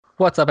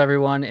What's up,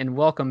 everyone, and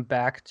welcome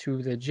back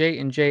to the J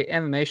and J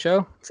MMA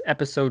show. It's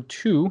episode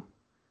 2.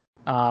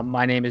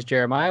 My name is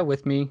Jeremiah.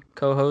 With me,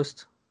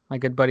 co-host, my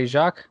good buddy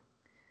Jacque.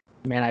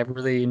 Man, I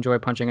really enjoy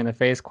punching in the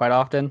face quite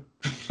often.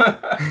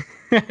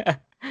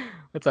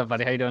 What's up,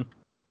 buddy? How you doing?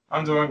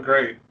 I'm doing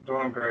great.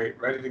 Doing great.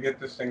 Ready to get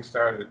this thing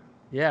started.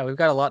 Yeah, we've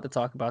got a lot to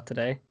talk about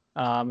today.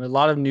 A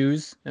lot of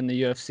news in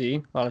the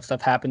UFC. A lot of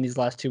stuff happened these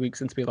last 2 weeks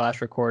since we last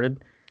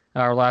recorded.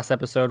 Our last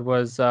episode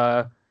was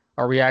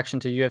our reaction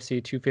to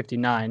UFC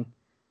 259.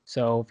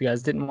 So if you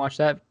guys didn't watch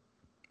that,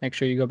 make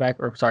sure you go back,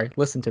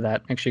 listen to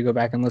that. Make sure you go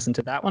back and listen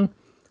to that one.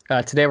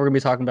 Today we're going to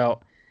be talking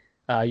about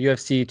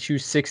UFC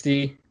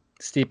 260,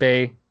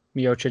 Stipe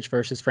Miocic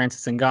versus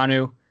Francis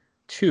Ngannou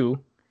 2.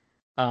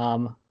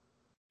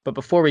 But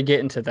before we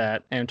get into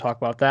that and talk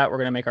about that, we're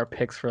going to make our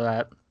picks for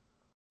that,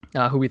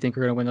 who we think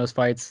are going to win those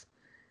fights,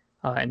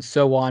 and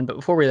so on. But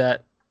before we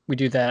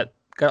do that,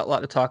 got a lot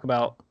to talk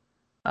about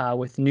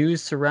with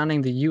news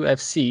surrounding the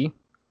UFC.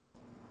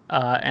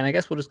 And I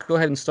guess we'll just go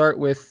ahead and start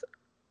with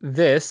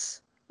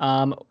this.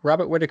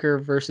 Robert Whittaker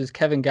versus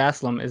Kelvin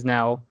Gastelum is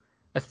now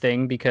a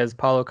thing because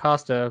Paulo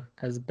Costa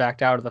has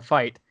backed out of the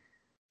fight.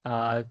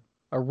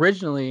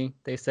 Originally,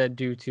 they said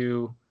due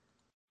to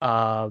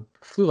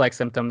flu-like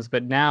symptoms,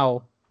 but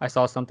now I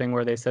saw something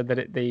where they said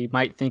that they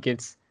might think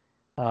it's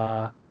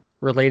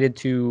related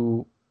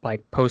to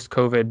like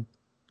post-COVID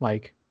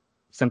like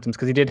symptoms,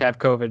 because he did have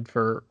COVID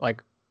for I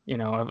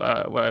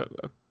want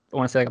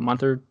to say like a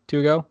month or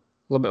two ago, a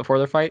little bit before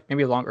their fight,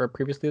 maybe longer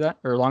previously that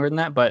or longer than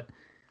that, but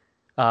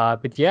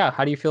yeah,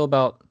 how do you feel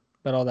about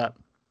all that?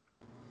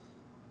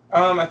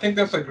 I think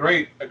that's a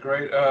great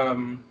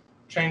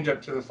change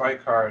up to the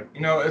fight card.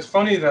 It's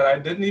funny that I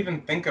didn't even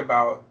think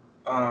about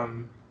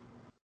Kelvin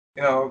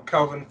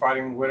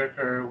fighting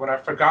Whittaker when I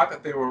forgot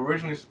that they were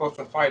originally supposed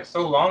to fight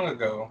so long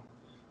ago.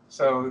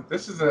 So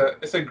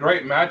it's a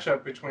great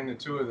matchup between the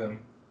two of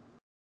them.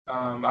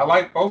 I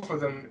like both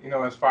of them,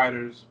 as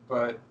fighters,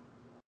 but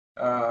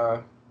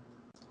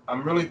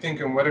I'm really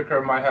thinking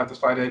Whittaker might have the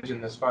slight edge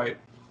in this fight.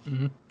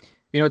 Mm-hmm.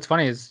 What's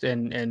funny is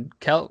and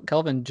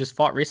Kelvin just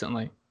fought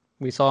recently.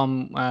 We saw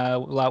him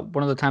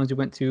one of the times we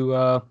went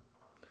to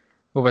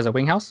what was it,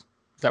 Wing House?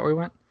 Is that where we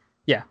went?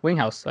 Yeah, Wing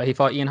House. He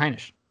fought Ian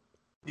Heinisch.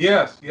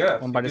 Yes,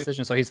 Won by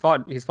decision. So he's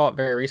fought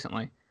very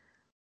recently.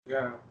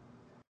 Yeah.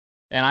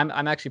 And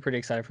I'm actually pretty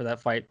excited for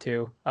that fight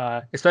too,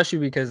 especially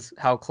because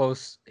how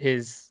close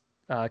his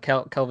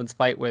Kelvin's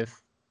fight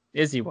with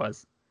Izzy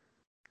was.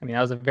 I mean,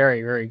 that was a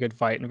very, very good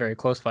fight and a very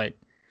close fight.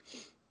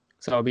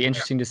 So it'll be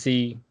interesting to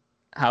see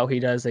how he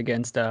does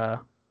against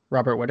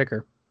Robert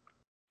Whittaker.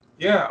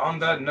 Yeah, on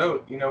that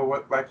note,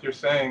 like you're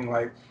saying,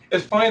 like,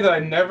 it's funny that I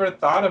never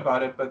thought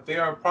about it, but they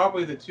are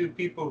probably the two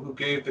people who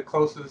gave the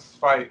closest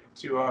fight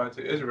to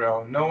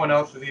Israel. No one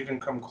else has even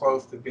come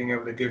close to being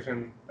able to give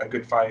him a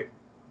good fight.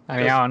 I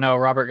mean, I don't know.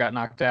 Robert got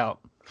knocked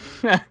out.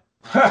 Yeah,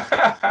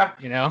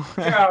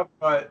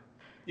 but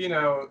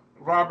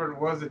Robert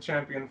was a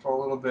champion for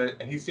a little bit,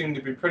 and he seemed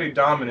to be pretty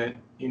dominant,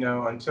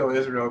 until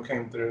Israel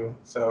came through.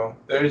 So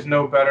there is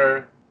no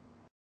better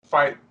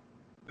fight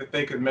that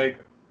they could make,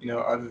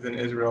 other than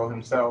Israel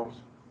himself.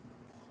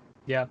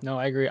 Yeah, no,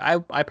 I agree.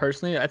 I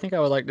personally, I think I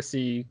would like to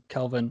see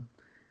Kelvin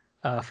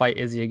fight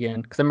Izzy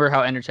again, because I remember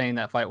how entertaining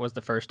that fight was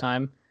the first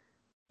time,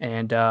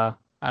 and I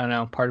don't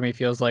know, part of me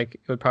feels like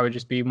it would probably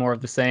just be more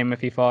of the same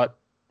if he fought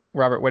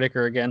Robert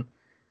Whittaker again.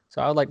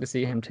 So I would like to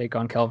see him take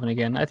on Kelvin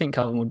again. I think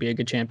Kelvin would be a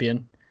good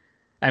champion.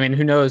 I mean,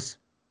 who knows?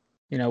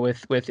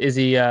 With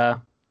Izzy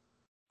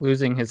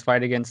losing his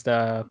fight against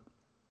crap,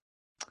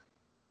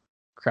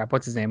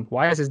 what's his name?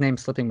 Why is his name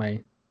slipping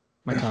my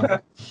tongue?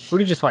 Who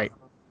did you just fight?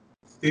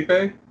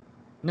 Stipe?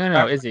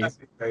 No, Izzy.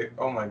 Stipe.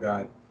 Oh my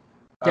God.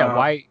 Yeah,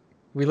 why?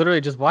 We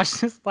literally just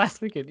watched this last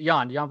weekend.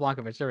 Jan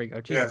Blachowicz. There we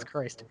go. Jesus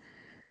Christ.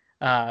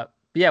 But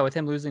yeah, with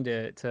him losing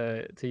to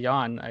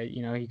Jan,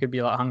 he could be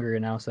a lot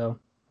hungrier now. So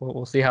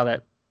we'll see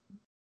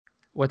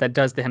what that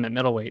does to him at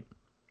middleweight.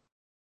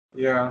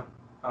 Yeah.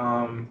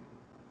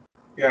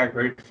 Yeah,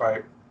 great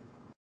fight.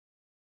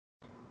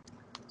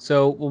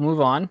 So we'll move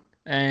on.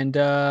 And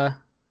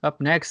up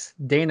next,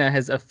 Dana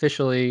has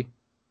officially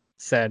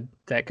said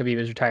that Khabib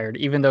is retired.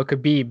 Even though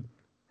Khabib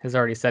has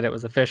already said it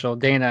was official,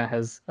 Dana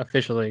has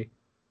officially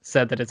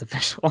said that it's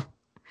official.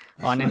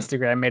 On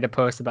Instagram, made a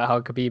post about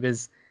how Khabib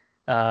is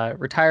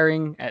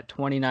retiring at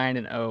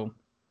 29-0.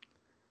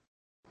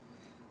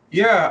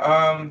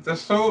 Yeah,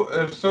 there's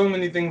so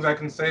many things I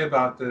can say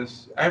about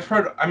this. Have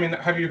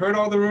you heard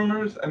all the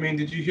rumors? I mean,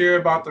 did you hear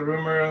about the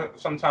rumor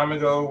some time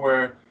ago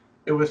where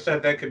it was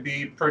said that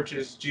Khabib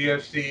purchased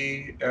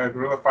GFC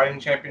Guerrilla Fighting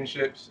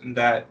Championships, and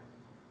that,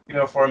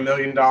 for $1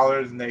 million,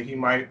 and that he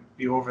might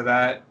be over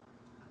that?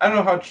 I don't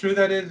know how true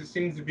that is. It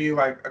seems to be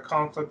like a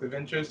conflict of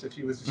interest if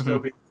he was to still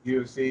be in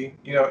UFC.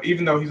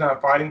 Even though he's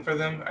not fighting for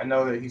them, I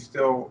know that he's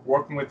still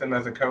working with them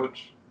as a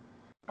coach.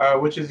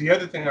 Which is the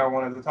other thing I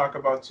wanted to talk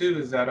about too,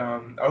 is that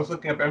I was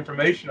looking up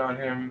information on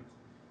him,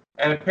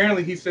 and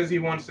apparently he says he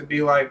wants to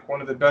be like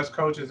one of the best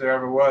coaches there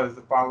ever was,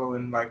 to follow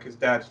in like his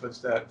dad's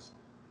footsteps.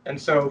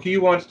 And so he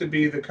wants to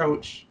be the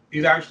coach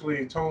he's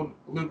actually told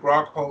Luke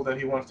Rockhold that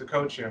he wants to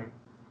coach him,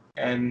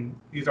 and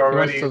he's He wants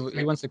already to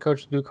he wants to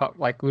coach Luke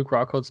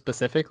Rockhold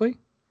specifically.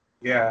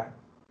 yeah.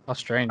 How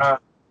strange. Uh,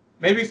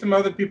 Maybe some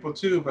other people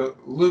too, but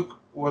Luke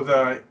was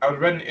I was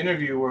read an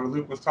interview where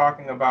Luke was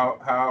talking about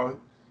how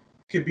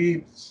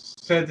Khabib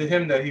said to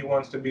him that he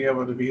wants to be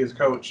able to be his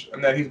coach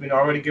and that he's been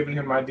already giving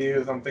him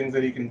ideas on things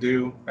that he can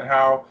do and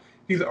how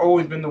he's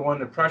always been the one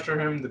to pressure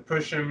him, to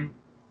push him.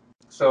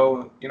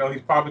 So,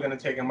 he's probably going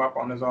to take him up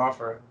on his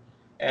offer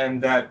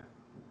and that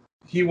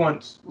he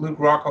wants Luke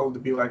Rockhold to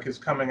be like his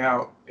coming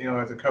out,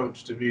 as a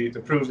coach to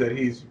prove that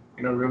he's,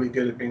 really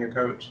good at being a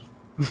coach.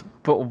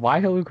 But why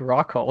Luke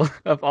Rockhold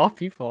of all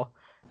people?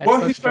 That's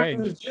Well, so he's friends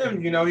with strange.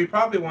 his gym, he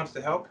probably wants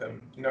to help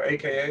him,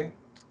 AKA.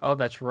 Oh,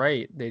 that's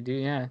right. They do.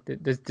 Yeah.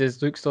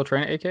 Does Luke still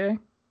train at AKA?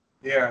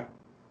 Yeah.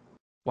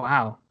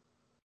 Wow,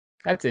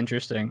 that's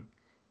interesting.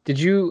 Did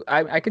you?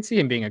 I could see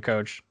him being a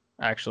coach.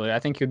 Actually, I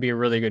think he would be a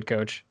really good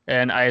coach.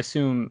 And I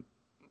assume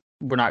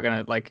we're not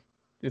gonna like.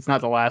 It's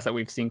not the last that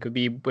we've seen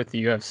Khabib with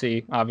the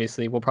UFC.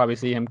 Obviously, we'll probably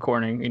see him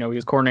cornering. He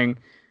was cornering.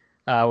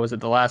 Was it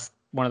the last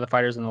one of the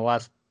fighters in the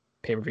last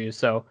pay-per-view?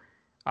 So,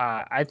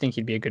 I think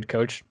he'd be a good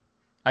coach.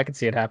 I could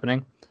see it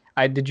happening.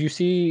 I did you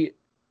see?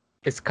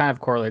 It's kind of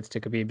correlates to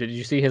Khabib. Did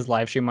you see his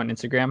live stream on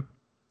Instagram?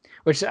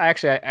 Which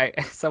actually, I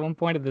someone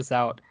pointed this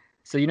out.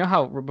 So you know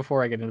how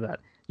before I get into that,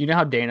 you know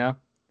how Dana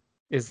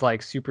is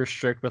like super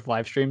strict with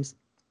live streams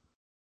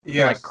and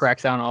like Yes.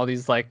 cracks down on all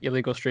these like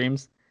illegal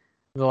streams.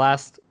 The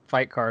last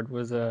fight card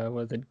was a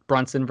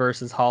Brunson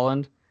versus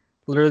Holland.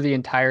 Literally the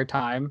entire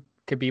time,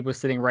 Khabib was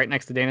sitting right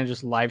next to Dana,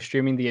 just live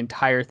streaming the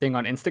entire thing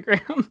on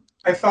Instagram.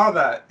 I saw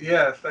that.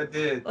 Yes, I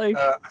did. Like,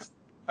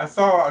 I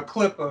saw a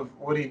clip of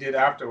what he did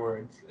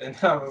afterwards, and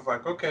I was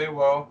like, okay,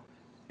 well,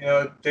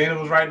 Dana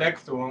was right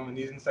next to him, and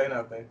he didn't say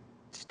nothing.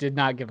 just did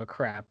not give a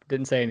crap.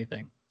 Didn't say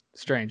anything.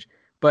 Strange.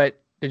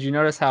 But did you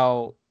notice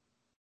how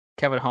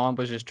Kevin Holland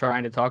was just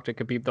trying to talk to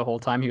Khabib the whole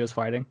time he was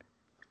fighting?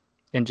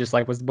 And just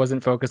like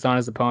wasn't focused on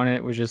his opponent.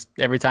 It was just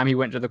every time he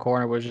went to the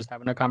corner was just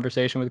having a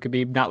conversation with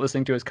Khabib, not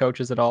listening to his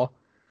coaches at all.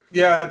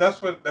 Yeah,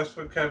 that's what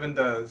Kevin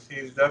does.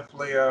 He's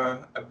definitely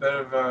a bit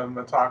of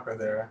a talker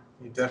there.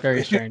 He It's very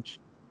definitely strange.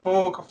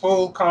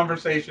 full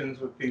conversations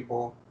with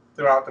people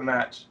throughout the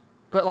match.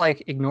 But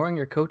like ignoring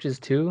your coaches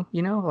too,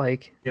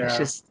 like it's Yeah.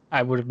 just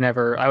I would have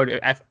never. I would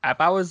if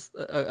I was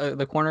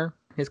the corner,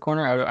 his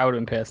corner, I would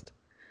have been pissed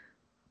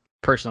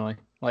personally.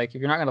 Like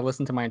if you're not gonna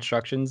listen to my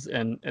instructions,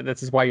 and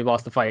this is why you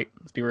lost the fight.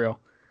 Let's be real.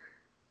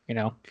 If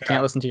you can't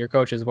Yeah. listen to your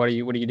coaches, what are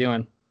you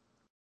doing,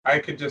 I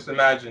could just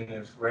imagine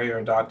if Ray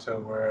or Dato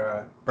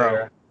were bro?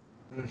 there.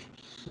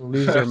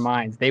 Lose their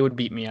minds. They would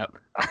beat me up.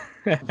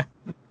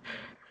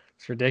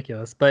 It's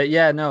ridiculous. But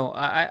yeah, no,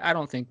 I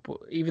don't think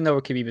even though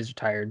Khabib is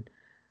retired,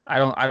 I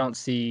don't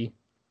see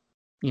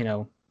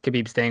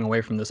Khabib staying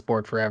away from the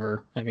sport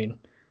forever. I mean,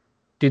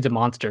 dude's a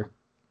monster.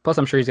 Plus,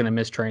 I'm sure he's gonna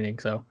miss training,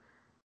 so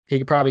he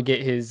could probably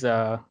get his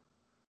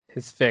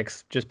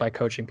fix just by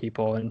coaching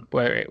people, and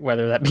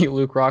whether that be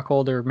Luke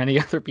Rockhold or many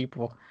other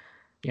people,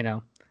 you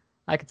know,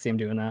 I could see him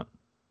doing that.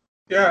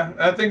 Yeah,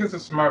 I think it's a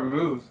smart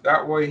move.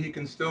 That way he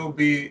can still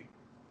be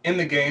in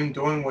the game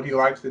doing what he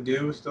likes to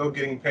do, still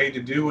getting paid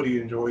to do what he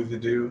enjoys to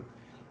do,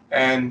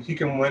 and he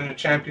can win the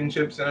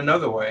championships in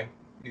another way,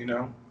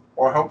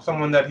 or help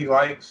someone that he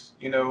likes,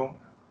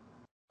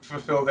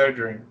 fulfill their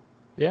dream.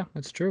 Yeah,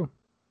 that's true.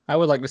 I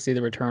would like to see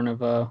the return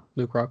of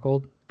Luke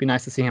Rockhold. Be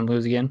nice to see him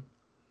lose again.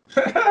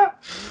 Hope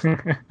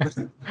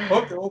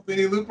there won't be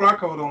any Luke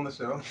Rockhold on the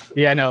show.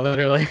 Yeah, no,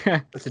 literally.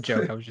 It's a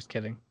joke. I was just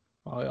kidding.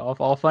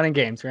 All fun and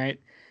games, right?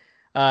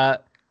 Uh,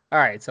 all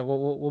right, so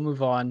we'll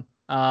move on.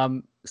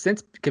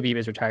 Since Khabib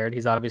is retired,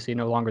 he's obviously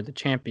no longer the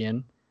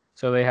champion,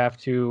 so they have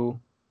to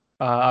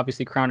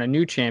obviously crown a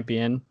new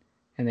champion,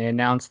 and they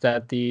announced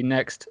that the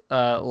next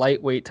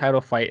lightweight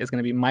title fight is going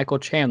to be Michael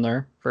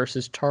Chandler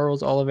versus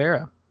Charles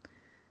Oliveira.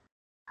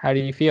 How do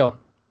you feel?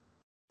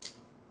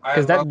 I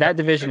Because love that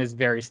division is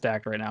very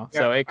stacked right now,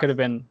 yeah, so it could have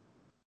been.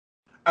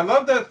 I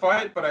love that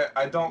fight, but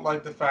I don't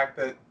like the fact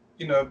that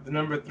the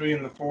number 3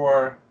 and the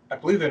 4. I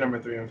believe they're number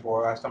 3 and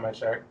 4. Last time I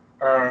checked,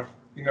 are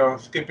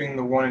skipping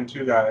the 1 and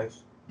 2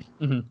 guys.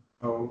 Mhm.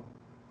 So,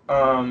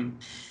 um,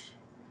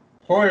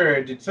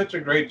 Poirier did such a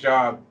great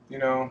job.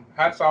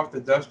 Hats off to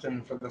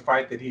Dustin for the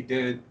fight that he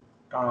did.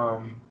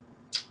 Um,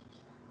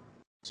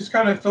 just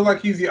kind of feel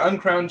like he's the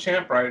uncrowned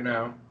champ right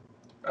now.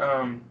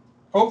 Um,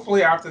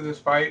 Hopefully after this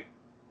fight,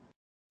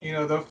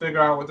 they'll figure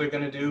out what they're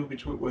gonna do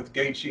with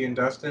Gaethje and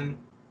Dustin.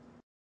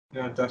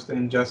 Dustin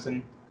and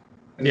Justin,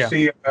 and Yeah.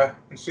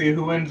 see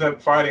who ends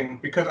up fighting.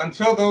 Because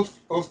until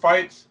those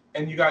fights,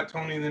 and you got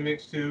Tony in the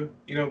mix too,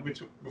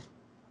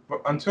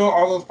 but until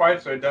all those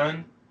fights are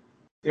done,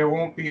 there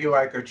won't be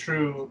like a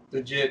true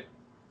legit.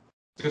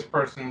 This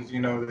person's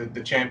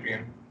the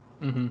champion.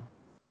 hmm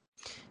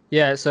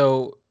Yeah.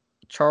 So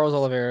Charles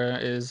Oliveira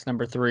is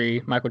number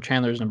 3. Michael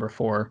Chandler is number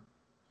 4.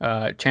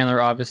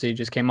 Chandler obviously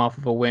just came off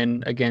of a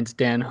win against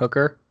Dan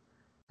Hooker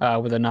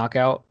with a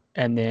knockout,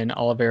 and then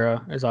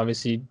Oliveira is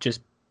obviously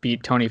just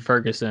beat Tony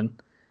Ferguson.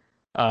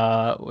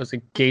 Was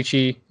it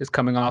Gaethje is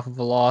coming off of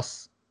a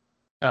loss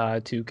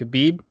to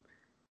Khabib,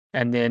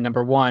 and then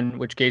number 1,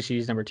 which Gaethje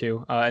is number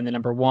 2, and then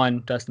number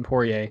 1, Dustin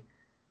Poirier,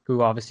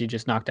 who obviously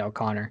just knocked out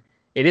Conor.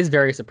 It is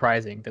very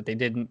surprising that they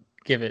didn't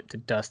give it to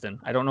Dustin.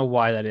 I don't know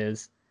why that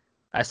is.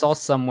 I saw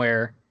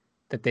somewhere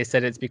that they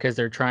said it's because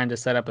they're trying to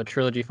set up a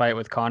trilogy fight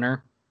with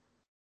Conor.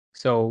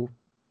 So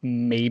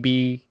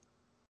maybe,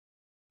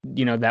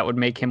 that would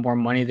make him more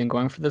money than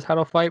going for the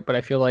title fight, but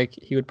I feel like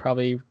he would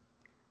probably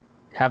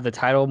have the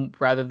title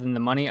rather than the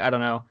money. I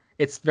don't know.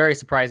 It's very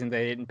surprising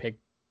they didn't pick,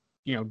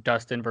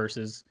 Dustin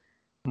versus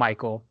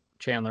Michael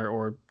Chandler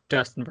or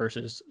Dustin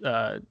versus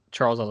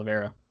Charles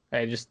Oliveira.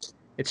 It's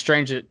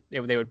strange that they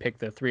would pick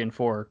the 3 and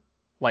 4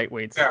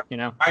 lightweights.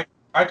 Yeah,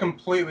 I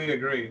completely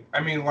agree.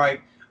 I mean,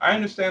 like, I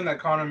understand that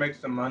Conor makes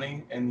the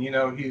money, and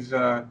he's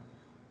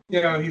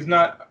he's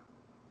not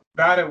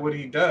bad at what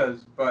he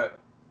does, but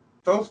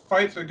those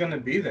fights are going to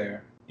be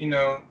there.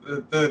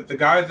 The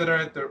guys that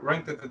are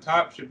ranked at the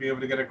top should be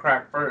able to get a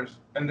crack first,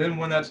 and then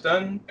when that's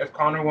done, if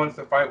Conor wants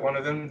to fight one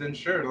of them, then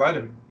sure, let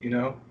him.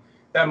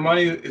 That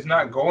money is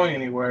not going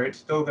anywhere. It's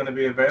still going to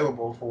be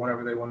available for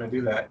whenever they want to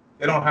do that.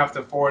 They don't have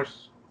to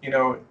force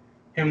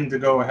him to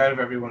go ahead of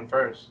everyone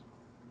first.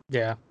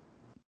 Yeah.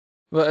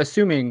 Well,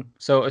 assuming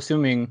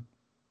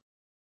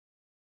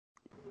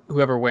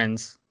whoever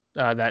wins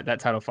that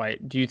title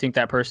fight, do you think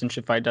that person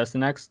should fight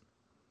Dustin next?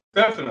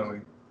 Definitely,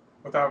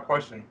 without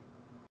question.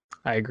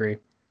 I agree.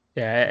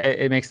 Yeah,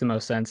 it makes the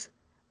most sense.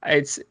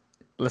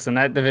 Listen,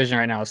 that division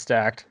right now is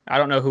stacked. I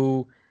don't know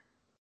who.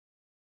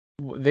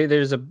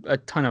 There's a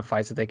ton of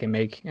fights that they can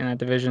make in that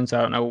division, so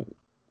I don't know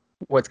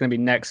what's going to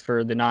be next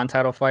for the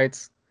non-title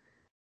fights.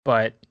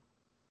 But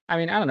I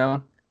mean, I don't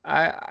know.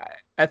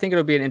 I think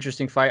it'll be an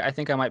interesting fight. I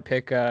think I might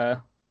pick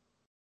Chandler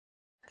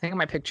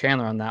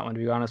on that one, to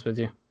be honest with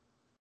you.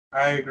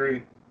 I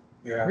agree.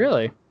 Yeah.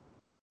 Really?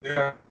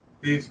 Yeah.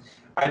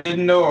 I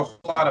didn't know a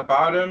whole lot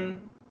about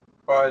him,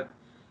 but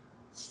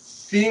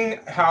seeing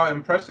how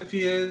impressive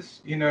he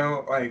is,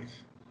 like,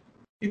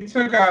 he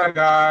took out a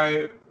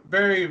guy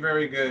very,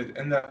 very good.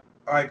 And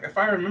if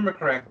I remember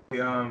correctly,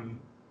 it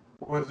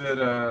was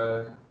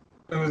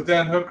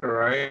Dan Hooker,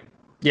 right?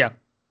 Yeah.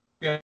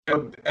 Yeah.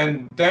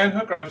 And Dan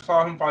Hooker, I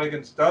saw him fight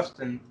against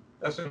Dustin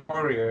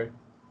Poirier,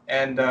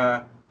 and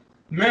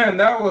man,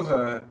 that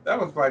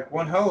was like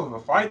one hell of a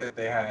fight that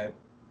they had.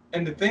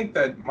 And to think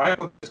that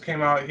Michael just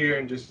came out here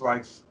and just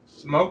like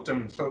smoked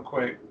him so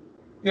quick.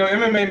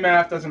 MMA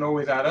math doesn't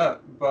always add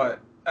up,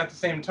 but at the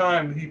same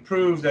time, he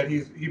proves that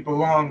he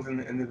belongs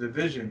in the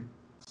division.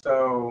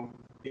 So,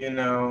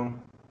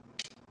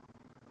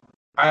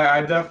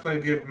 I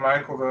definitely give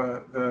Michael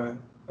the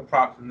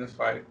props in this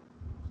fight.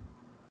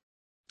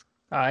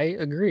 I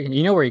agree.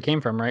 You know where he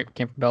came from, right?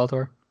 Came from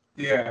Bellator?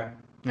 Yeah.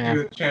 Yeah. He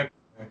was champion.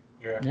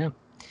 Yeah.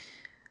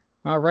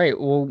 All right.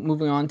 Well,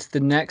 moving on to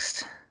the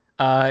next.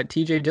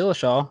 TJ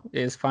Dillashaw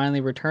is finally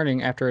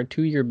returning after a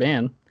 2-year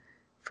ban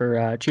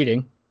for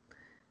cheating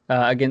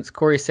against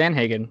Corey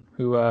Sandhagen,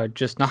 who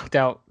just knocked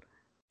out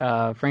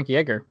Frankie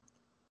Edgar.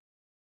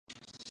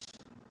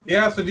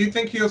 Yeah, so do you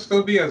think he'll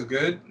still be as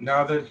good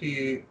now that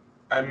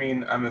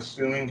I'm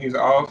assuming he's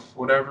off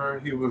whatever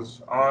he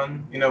was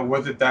on?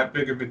 Was it that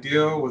big of a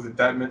deal? Was it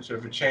that much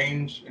of a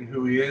change in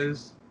who he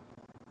is?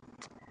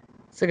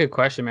 It's a good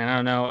question, man. I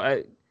don't know.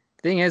 The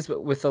thing is,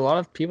 with a lot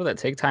of people that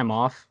take time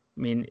off,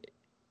 I mean,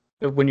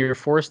 when you're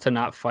forced to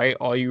not fight,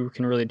 all you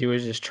can really do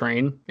is just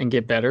train and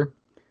get better,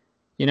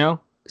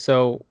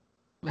 So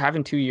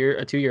having a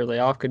 2-year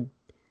layoff could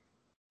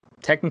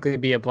technically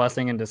be a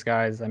blessing in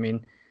disguise. I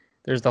mean,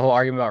 there's the whole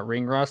argument about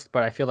ring rust,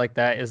 but I feel like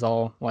that is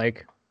all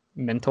like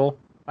mental.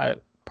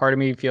 Part of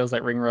me feels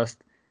like ring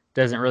rust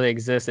doesn't really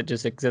exist. It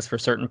just exists for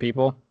certain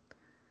people.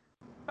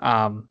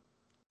 But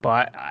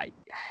I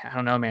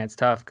don't know, man. It's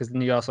tough because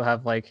then you also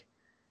have like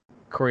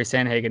Corey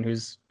Sandhagen,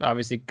 who's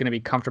obviously going to be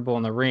comfortable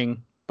in the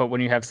ring. But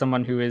when you have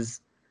someone who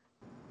is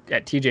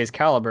at TJ's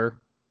caliber,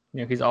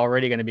 he's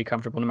already going to be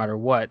comfortable no matter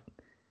what.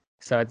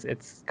 So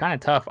it's kind of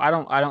tough. I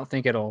don't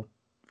think it'll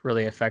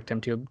really affect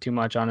him too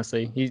much,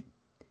 honestly.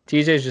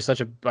 TJ is just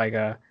such a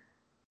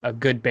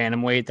good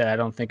bantamweight that I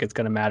don't think it's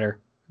going to matter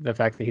the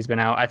fact that he's been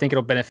out. I think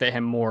it'll benefit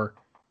him more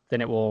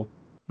than it will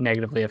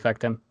negatively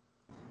affect him.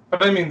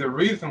 But I mean, the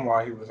reason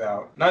why he was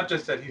out, not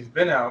just that he's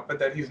been out, but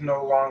that he's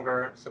no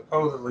longer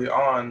supposedly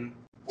on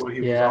what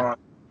he was on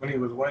when he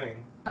was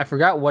winning. I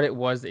forgot what it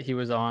was that he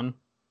was on,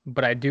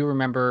 but I do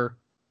remember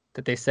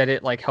that they said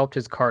it like helped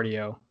his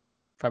cardio,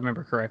 if I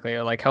remember correctly.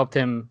 It like helped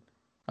him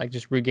like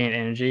just regain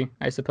energy,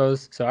 I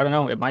suppose. So I don't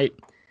know, it might,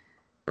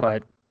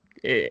 but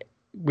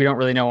we don't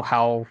really know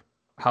how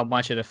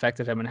much it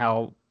affected him and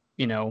how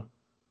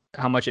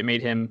much it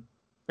made him,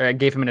 or it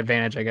gave him an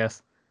advantage, I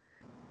guess.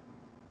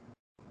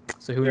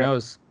 So who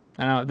knows?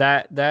 I know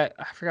that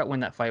I forgot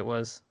when that fight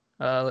was.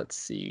 Let's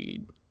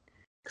see,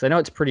 because I know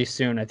it's pretty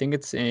soon. I think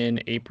it's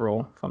in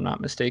April, if I'm not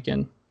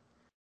mistaken.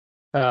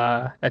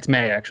 That's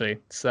May actually.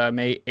 It's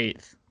May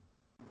 8th.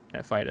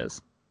 That fight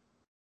is.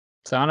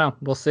 So I don't know.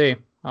 We'll see.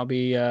 I'll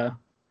be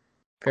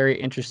very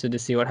interested to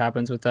see what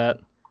happens with that.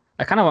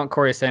 I kind of want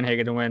Corey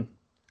Sandhagen to win.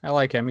 I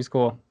like him. He's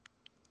cool.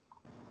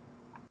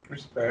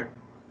 Respect.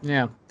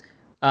 Yeah.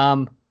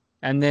 Um,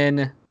 and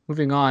then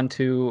moving on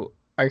to,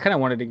 I kind of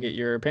wanted to get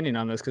your opinion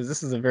on this because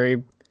this is a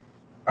very,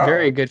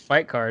 very Uh-oh. good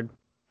fight card.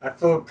 I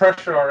feel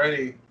pressure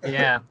already.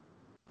 Yeah,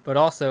 but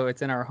also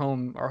it's in our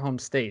home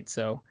state.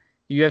 So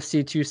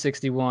UFC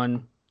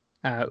 261,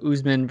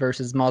 Usman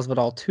versus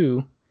Masvidal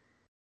 2,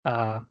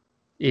 uh,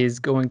 is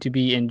going to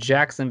be in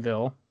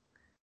Jacksonville.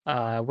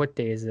 What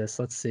day is this?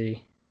 Let's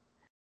see.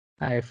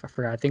 I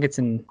forgot. I think it's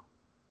in,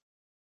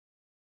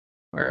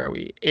 where are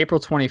we? April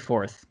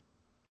 24th.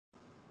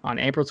 On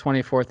April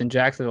 24th in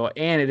Jacksonville,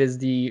 and it is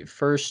the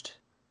first.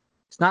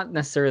 It's not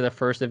necessarily the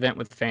first event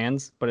with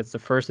fans, but it's the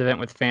first event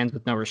with fans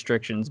with no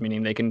restrictions,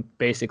 meaning they can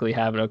basically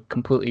have a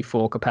completely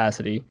full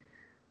capacity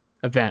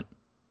event,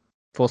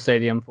 full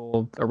stadium,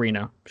 full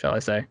arena, shall I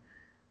say.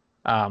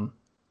 Um,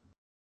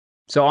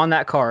 so on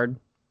that card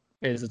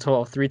is a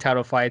total of 3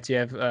 title fights. You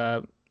have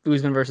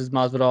Usman versus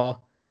Masvidal,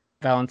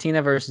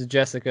 Valentina versus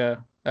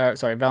Jessica.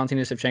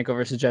 Valentina Shevchenko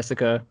versus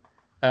Jessica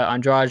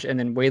Andrade, and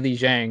then Weili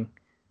Zhang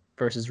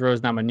versus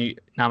Rose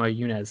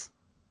Namajunas.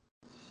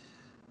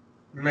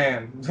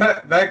 Man,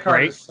 that card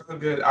Right? is so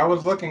good. I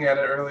was looking at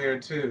it earlier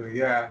too.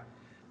 Yeah.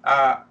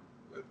 Uh,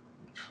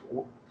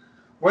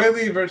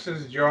 Whaley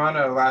versus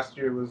Joanna last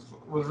year was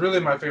really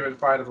my favorite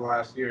fight of the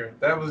last year.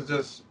 That was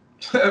just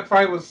that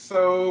fight was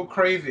so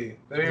crazy. It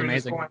was They were just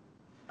amazing. going.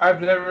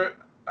 I've never.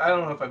 I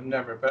don't know if I've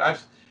never, but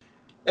I've.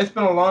 It's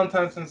been a long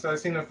time since I've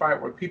seen a fight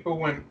where people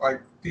went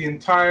like the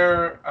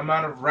entire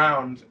amount of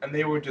rounds and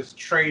they were just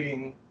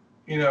trading,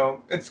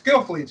 and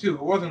skillfully too.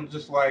 It wasn't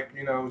just like,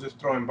 just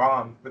throwing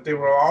bombs, but they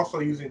were also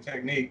using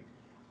technique,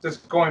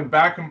 just going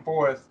back and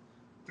forth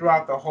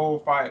throughout the whole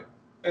fight.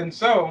 And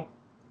so,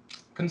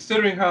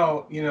 considering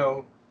how,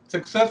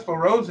 successful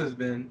Rose has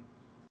been,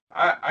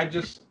 I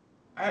just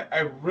I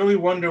really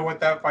wonder what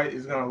that fight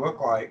is going to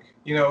look like.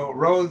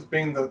 Rose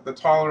being the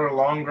taller,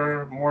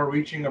 longer, more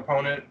reaching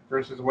opponent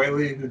versus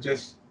Whaley, who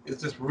just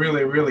is just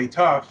really, really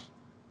tough.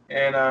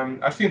 And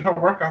I've seen her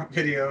workout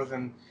videos,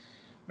 and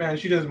man,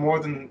 she does more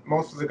than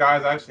most of the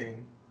guys I've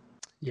seen.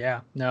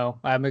 Yeah, no,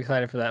 I'm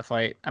excited for that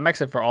fight. I'm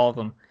excited for all of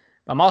them.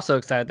 But I'm also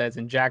excited that it's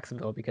in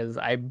Jacksonville because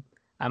I'm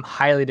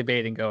highly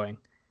debating going.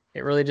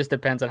 It really just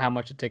depends on how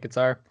much the tickets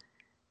are.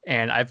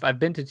 And I've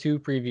been to 2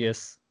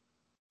 previous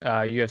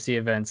UFC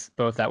events,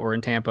 both that were in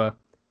Tampa,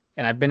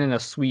 and I've been in a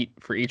suite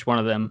for each one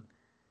of them.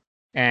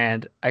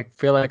 And I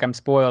feel like I'm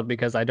spoiled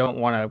because I don't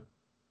want to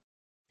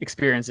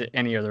experience it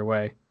any other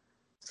way.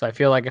 So I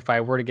feel like if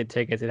I were to get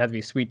tickets, it'd have to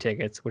be suite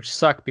tickets, which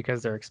suck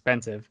because they're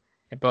expensive.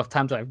 And both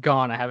times I've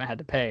gone, I haven't had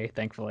to pay,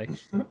 thankfully.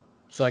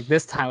 So like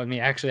this time with me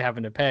actually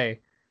having to pay,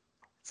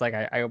 it's like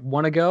I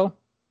want to go,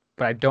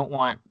 but I don't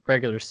want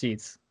regular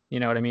seats. You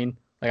know what I mean?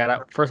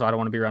 Like first of all, I don't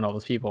want to be around all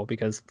those people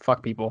because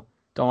fuck people,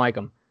 don't like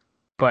them.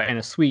 But in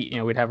a suite,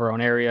 we'd have our own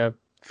area,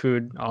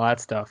 food, all that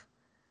stuff.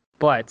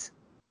 But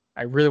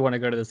I really want to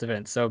go to this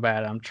event so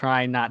bad. I'm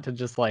trying not to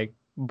just like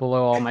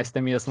blow all my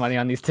stimulus money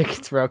on these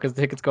tickets, bro, because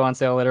tickets go on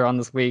sale later on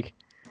this week.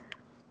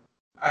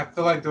 I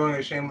feel like doing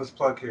a shameless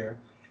plug here.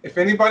 If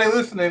anybody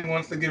listening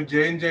wants to give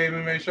J&J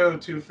MMA Show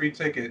 2 free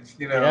tickets,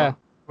 Yeah,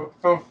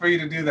 feel free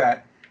to do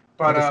that.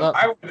 But hit us up.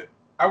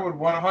 I would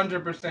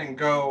 100%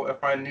 go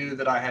if I knew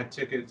that I had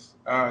tickets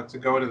to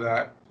go to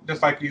that.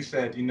 Just like you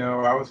said,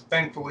 I was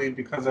thankfully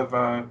because of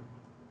our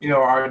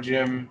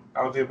gym,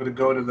 I was able to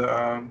go to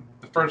the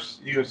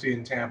first UFC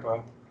in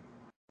Tampa,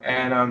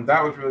 and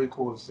that was really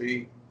cool to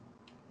see.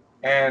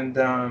 And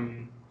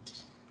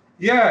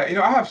yeah,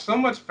 I have so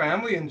much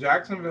family in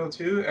Jacksonville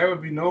too. There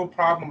would be no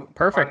problem with finding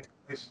Perfect.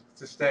 a place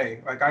to stay.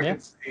 Like I Yeah.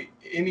 could stay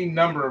any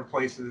number of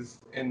places,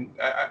 and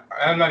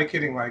I'm not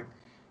kidding. Like,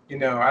 I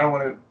don't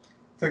want to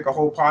take a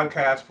whole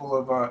podcast full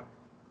of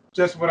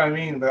just what I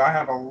mean, but I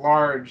have a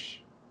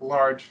large,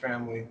 large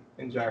family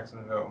in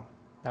Jacksonville.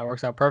 That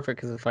works out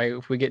perfect because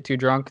if we get too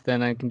drunk,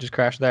 then I can just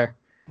crash there,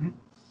 Mhm.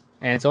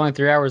 and it's only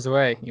 3 hours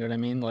away. You know what I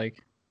mean?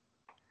 Like,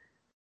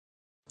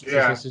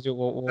 Yeah, we'll see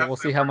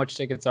definitely how worth. much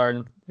tickets are,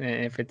 and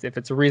if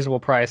it's a reasonable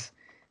price,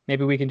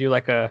 maybe we can do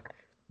like a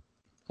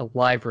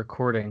live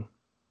recording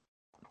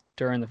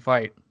during the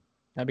fight.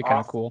 That'd be kind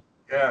of Awesome.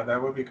 could Yeah,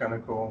 that would be kind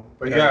of cool.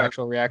 But get our yeah,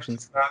 actual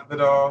reactions. not at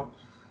all.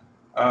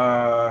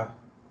 Uh,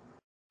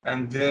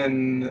 and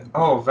then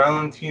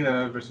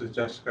Valentina versus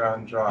Jessica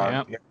Andrade.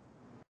 Yeah. Yeah,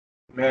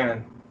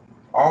 man,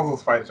 all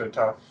those fights are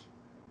tough.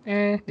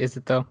 Is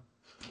it though?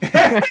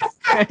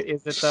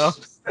 Is it though?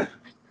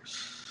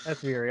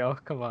 Let's be real.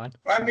 Come on.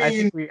 I I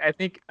mean,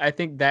 think I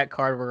think that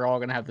card we're all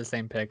gonna have the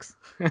same picks.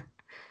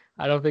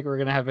 I don't think we're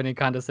gonna have any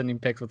condescending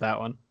picks with that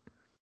one.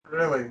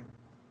 really,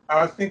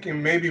 I was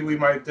thinking maybe we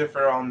might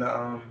differ on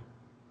the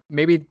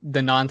Maybe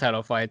the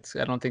non-title fights.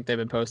 I don't think they've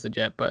been posted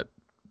yet, but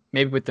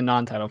maybe with the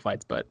non-title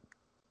fights. But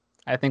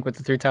I think with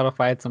the 3 title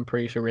fights, I'm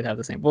pretty sure we'd have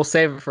the same. We'll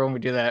save it for when we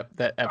do that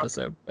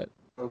episode. But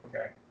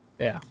Okay.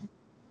 yeah,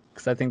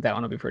 because I think that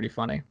one will be pretty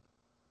funny.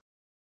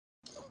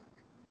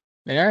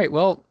 All right,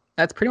 well,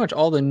 that's pretty much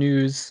all the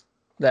news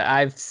that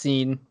I've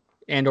seen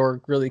and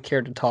or really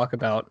cared to talk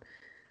about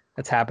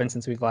that's happened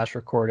since we've last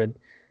recorded.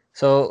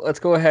 So let's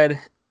go ahead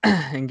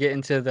and get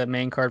into the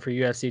main card for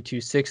UFC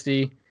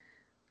 260.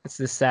 It's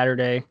this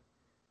Saturday.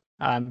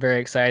 I'm very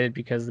excited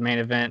because the main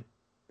event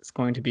is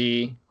going to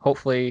be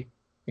hopefully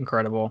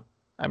incredible.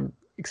 I'm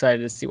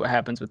excited to see what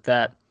happens with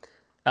that.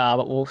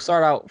 But we'll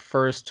start out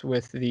first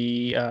with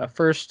the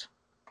first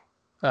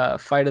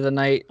fight of the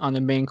night on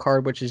the main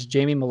card, which is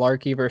Jamie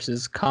Mullarkey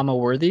versus Kama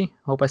Worthy.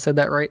 Hope I said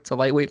that right. It's a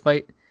lightweight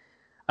fight.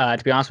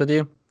 To be honest with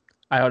you,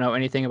 I don't know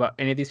anything about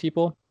any of these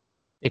people,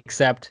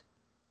 except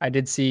I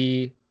did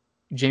see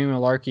Jamie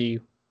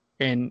Mullarkey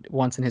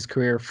once in his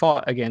career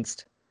fought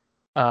against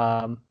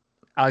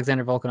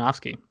Alexander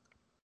Volkanovski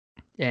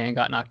and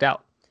got knocked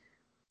out.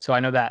 So I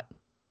know that.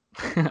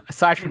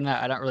 Aside from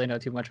that, I don't really know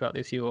too much about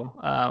these people.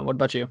 What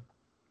about you?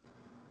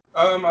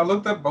 I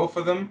looked up both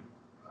of them.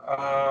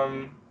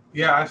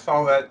 Yeah, I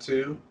saw that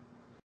too.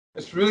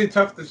 It's really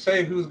tough to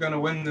say who's going to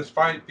win this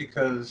fight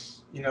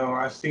because,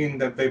 I've seen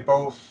that they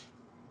both,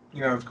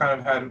 have kind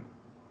of had,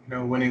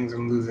 winnings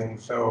and losing.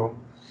 So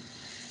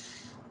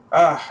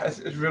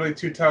it's really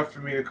too tough for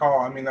me to call.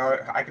 I mean,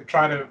 I could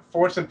try to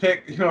force a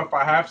pick, if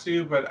I have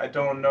to, but I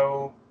don't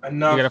know You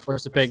gotta enough.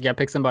 force a pick. Yeah,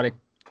 pick somebody.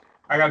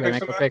 I got We to gotta pick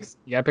make our somebody. picks.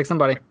 You gotta pick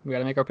somebody. We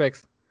gotta make our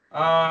picks.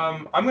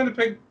 I'm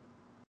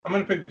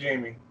gonna pick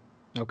Jamie.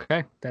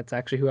 Okay, that's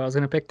actually who I was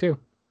gonna pick too,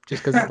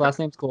 just because his last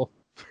name's cool.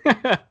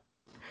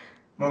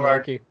 Muller.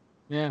 Malarkey.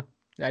 Yeah,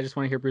 I just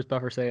want to hear Bruce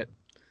Buffer say it.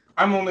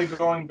 I'm only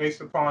going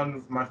based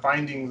upon my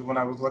findings when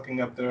I was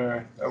looking up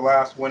their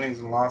last winnings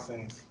and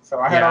losings. So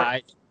Yeah,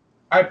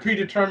 I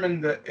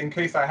predetermined that in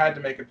case I had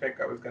to make a pick,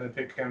 I was going to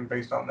pick him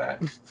based on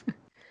that.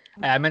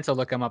 I meant to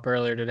look him up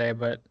earlier today,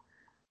 but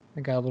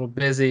I got a little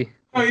busy.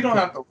 No, you don't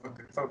have to look.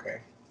 It's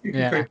okay. You can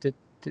Yeah, pick.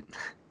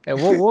 yeah,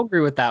 we'll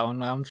agree with that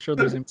one. I'm sure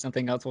there's gonna be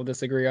something else we'll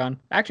disagree on.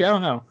 Actually, I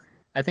don't know.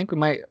 I think we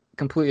might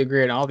completely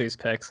agree on all these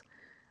picks.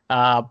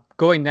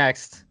 Going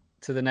next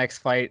to the next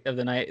fight of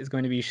the night is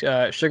going to be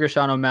Sugar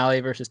Sean O'Malley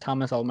versus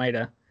Thomas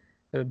Almeida,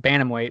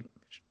 bantamweight.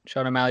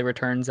 Sean O'Malley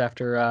returns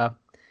after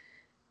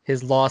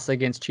his loss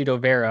against Chito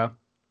Vera,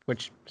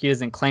 which he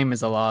doesn't claim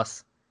as a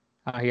loss.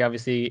 He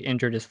obviously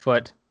injured his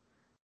foot,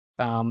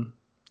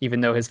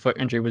 even though his foot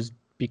injury was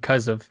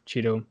because of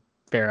Chito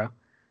Vera.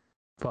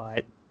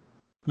 But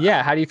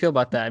yeah, how do you feel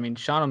about that? I mean,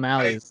 Sean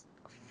O'Malley is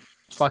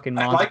a fucking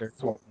I like monster.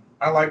 this one.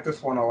 I like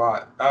this one a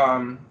lot.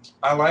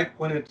 I like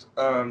when it's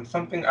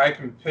something I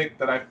can pick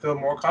that I feel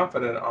more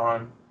confident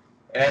on,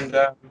 and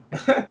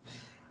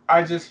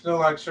I just feel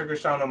like Sugar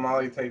Sean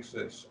O'Malley takes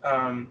this.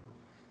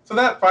 So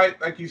that fight,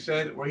 like you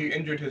said, where he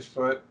injured his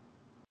foot,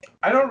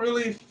 I don't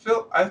really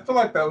feel. I feel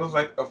like that was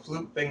like a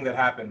fluke thing that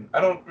happened. I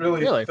don't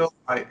really Really? feel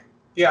like.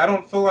 Yeah, I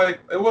don't feel like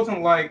it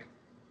wasn't like,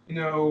 you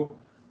know,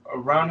 a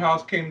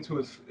roundhouse came to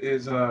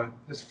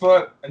his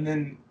foot and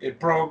then it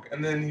broke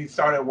and then he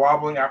started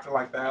wobbling after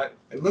like that.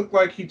 It looked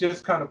like he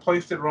just kind of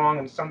placed it wrong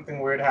and something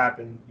weird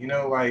happened.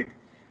 Like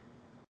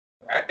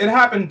it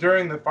happened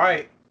during the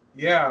fight.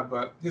 Yeah,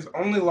 but his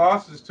only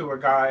loss is to a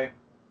guy.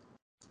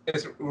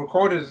 It's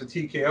recorded as a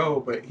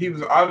TKO, but he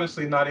was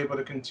obviously not able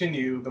to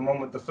continue the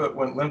moment the foot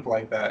went limp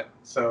like that.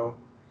 So,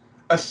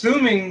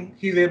 assuming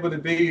he's able to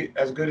be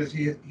as good as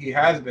he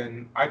has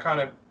been, I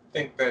kind of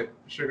think that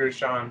Sugar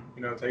Sean,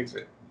 takes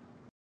it.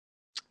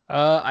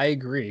 I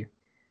agree.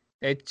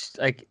 It's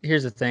like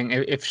here's the thing: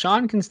 if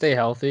Sean can stay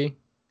healthy,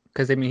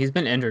 because I mean he's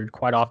been injured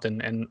quite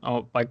often, and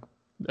like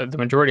the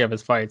majority of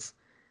his fights.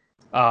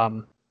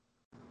 Um,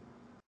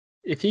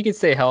 if he could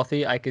stay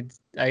healthy,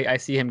 I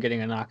see him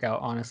getting a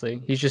knockout.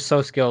 Honestly, he's just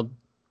so skilled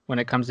when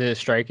it comes to his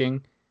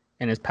striking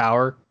and his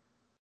power,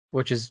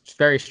 which is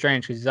very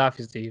strange because he's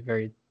obviously a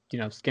very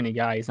skinny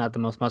guy. He's not the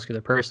most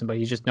muscular person, but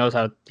he just knows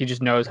how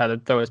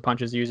to throw his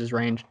punches, use his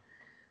range.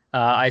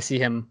 I see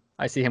him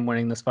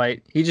winning this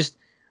fight.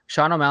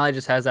 Sean O'Malley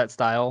just has that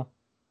style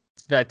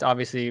that's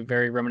obviously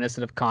very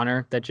reminiscent of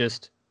Connor. That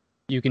just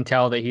you can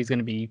tell that he's going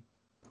to be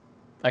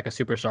like a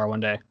superstar one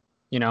day.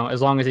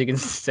 As long as he can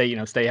stay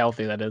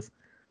healthy. That is.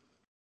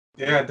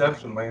 Yeah,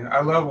 definitely.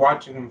 I love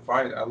watching him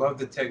fight. I love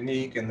the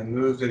technique and the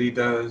moves that he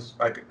does.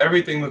 Like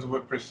everything was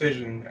with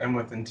precision and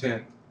with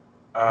intent.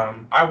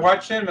 I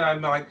watch him and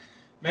I'm like,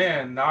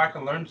 man, now I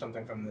can learn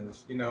something from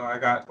this. I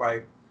got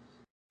like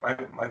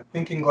my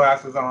thinking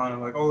glasses on.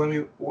 I'm like,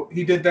 oh,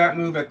 he did that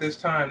move at this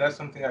time. That's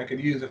something I could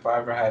use if I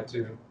ever had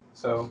to.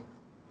 So,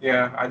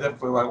 yeah, I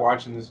definitely like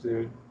watching this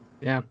dude.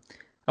 Yeah.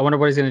 I wonder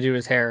what he's going to do to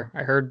his hair.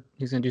 I heard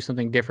he's going to do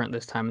something different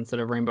this time instead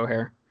of rainbow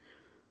hair.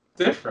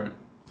 Different.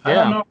 I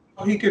don't Yeah. know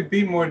how he could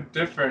be more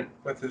different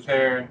with his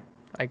hair.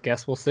 I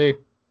guess we'll see.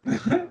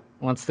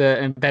 Once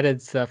the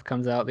embedded stuff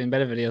comes out, the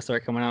embedded videos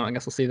start coming out. I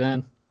guess we'll see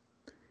then.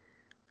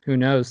 Who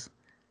knows?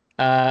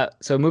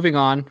 So moving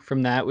on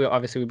from that, we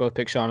both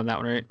picked Sean on that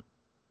one, right?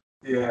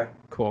 Yeah.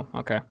 Cool.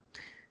 Okay.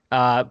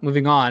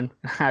 Moving on,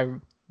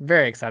 I'm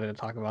very excited to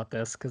talk about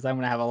this because I'm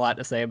going to have a lot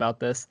to say about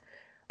this.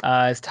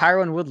 It's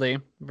Tyron Woodley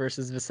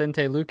versus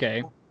Vicente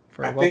Luque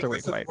for I a think welterweight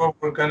this is fight. what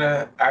we're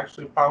gonna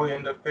actually probably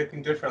end up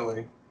picking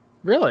differently.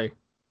 Really?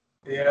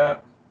 Yeah.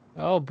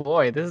 Oh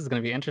boy, this is going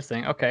to be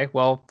interesting. Okay.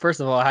 Well, first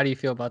of all, how do you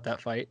feel about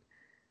that fight?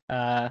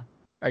 Uh,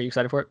 are you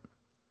excited for it?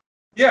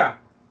 Yeah.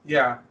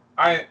 Yeah.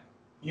 I,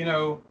 you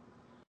know,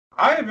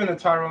 I have been a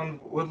Tyrone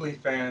Woodley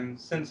fan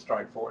since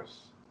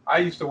Strikeforce. I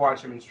used to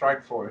watch him in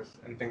Strikeforce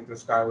and think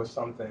this guy was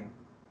something.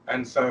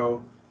 And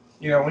so,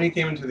 when he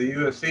came into the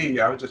UFC,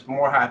 I was just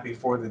more happy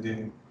for the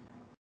dude.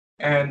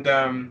 And,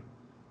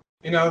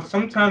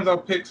 sometimes I'll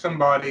pick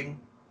somebody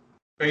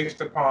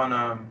based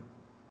upon,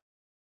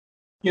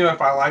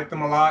 if I like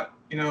them a lot.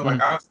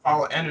 Like I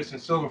followed Anderson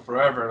Silva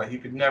forever. Like he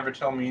could never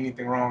tell me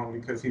anything wrong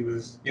because he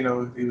was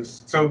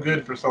so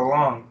good for so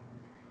long.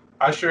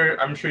 I'm sure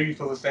you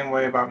feel the same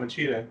way about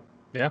Machida.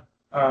 Yeah.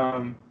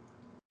 Um,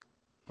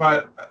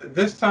 but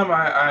this time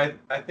I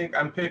think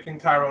I'm picking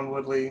Tyrone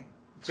Woodley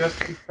just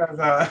because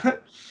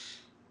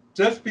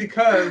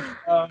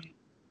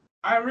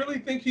I really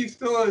think he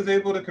still is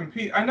able to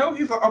compete. I know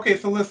he's okay.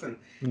 So listen,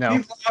 No.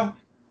 he's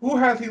who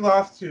has he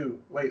lost to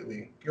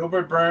lately?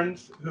 Gilbert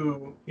Burns,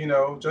 who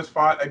just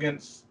fought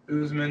against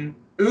Usman.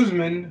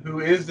 Usman,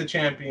 who is the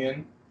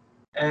champion,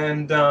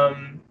 and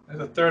there's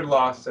a third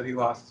loss that he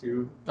lost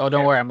to. Oh,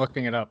 don't worry, I'm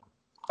looking it up.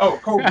 Oh,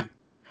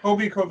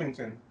 Kobe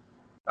Covington.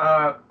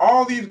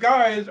 All these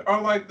guys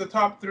are like the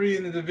top three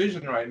in the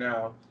division right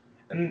now,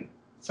 and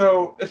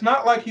so it's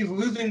not like he's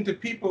losing to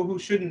people who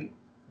shouldn't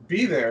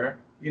be there.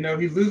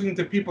 He's losing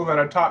to people that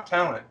are top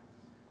talent.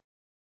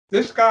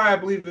 This guy, I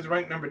believe, is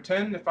ranked number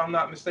 10, if I'm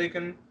not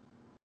mistaken.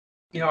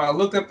 I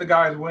looked up the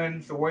guy's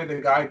wins, the way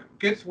the guy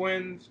gets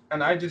wins,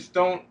 and I just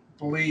don't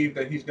believe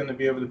that he's going to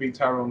be able to beat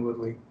Tyrone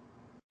Woodley.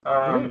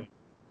 Really?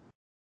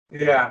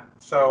 Yeah,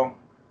 so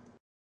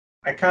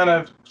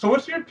so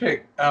what's your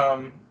pick,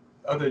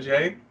 other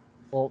Jay?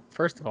 Well,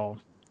 first of all,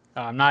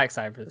 I'm not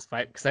excited for this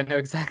fight because I know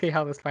exactly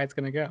how this fight's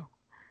going to go,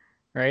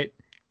 right?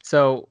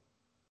 So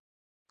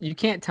you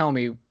can't tell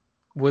me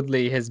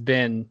Woodley has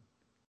been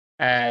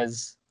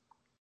as,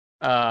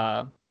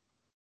 I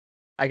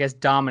guess,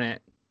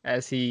 dominant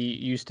as he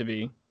used to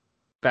be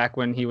back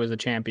when he was a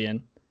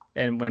champion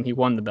and when he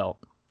won the belt.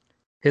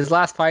 His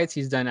last fights,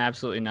 he's done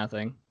absolutely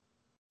nothing.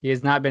 He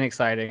has not been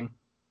exciting.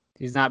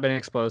 He's not been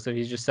explosive.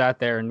 He's just sat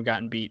there and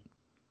gotten beat.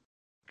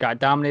 Got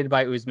dominated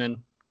by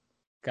Usman.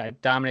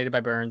 Got dominated by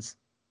Burns.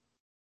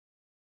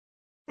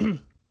 And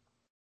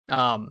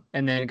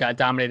then got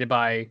dominated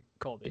by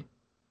Colby.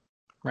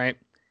 Right?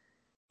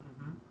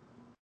 Mm-hmm.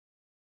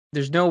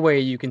 There's no way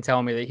you can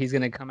tell me that he's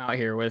going to come out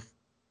here with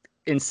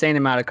insane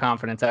amount of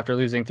confidence after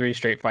losing 3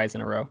 straight fights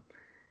in a row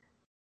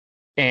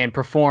and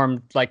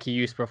perform like he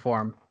used to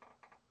perform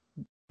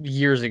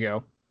years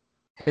ago.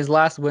 His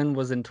last win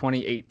was in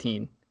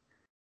 2018.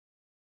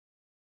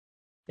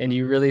 And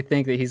you really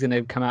think that he's going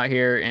to come out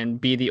here and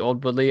be the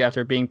old Woodley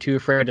after being too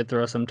afraid to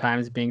throw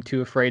sometimes, being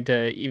too afraid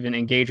to even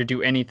engage or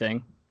do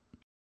anything?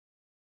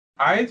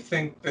 I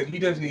think that he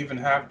doesn't even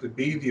have to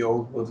be the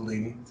old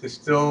Woodley to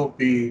still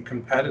be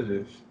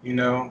competitive.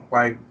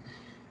 Like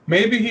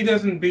maybe he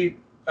doesn't beat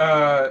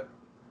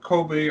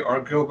Kobe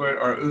or Gilbert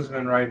or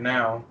Usman right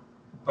now,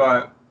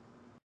 but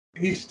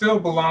he still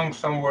belongs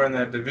somewhere in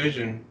that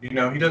division. He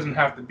doesn't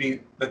have to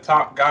be the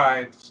top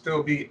guy to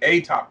still be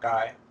a top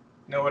guy.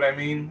 You know what I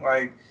mean?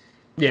 Like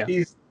Yeah.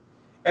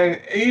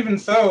 and even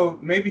so,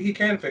 maybe he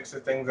can fix the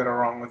things that are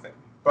wrong with him.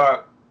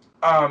 But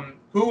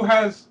who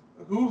has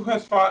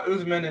fought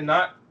Usman and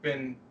not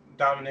been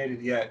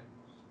dominated yet?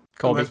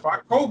 Who Colby. has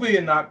fought Kobe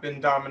and not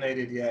been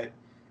dominated yet?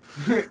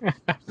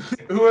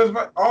 Who has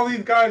all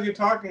these guys you're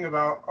talking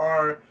about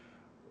are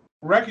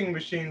wrecking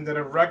machines that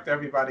have wrecked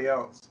everybody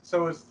else.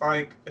 So it's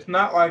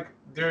not like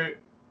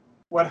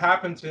what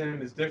happened to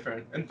him is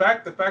different. In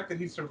fact, the fact that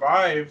he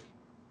survived,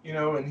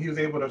 and he was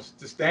able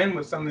to stand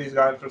with some of these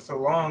guys for so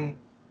long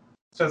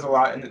says a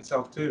lot in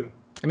itself too.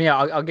 I mean, yeah,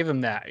 I'll give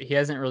him that. He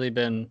hasn't really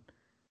been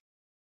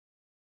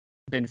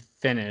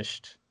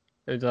finished.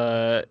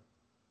 Granted,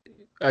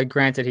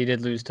 he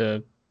did lose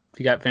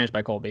he got finished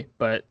by Colby,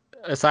 but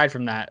aside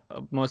from that,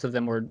 most of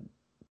them were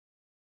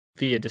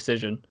via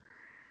decision.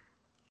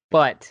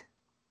 But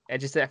I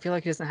feel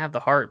like he doesn't have the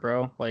heart,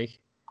 bro. Like,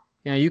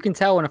 you can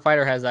tell when a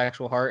fighter has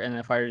actual heart and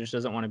a fighter just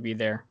doesn't want to be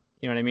there.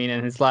 You know what I mean?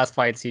 In his last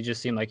fights, he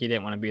just seemed like he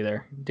didn't want to be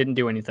there. Didn't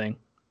do anything.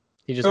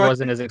 He just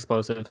wasn't as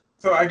explosive.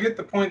 So I get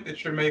the point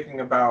that you're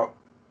making about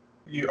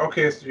you.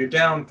 Okay, so you're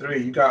down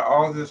 3. You got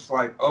all this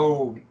like,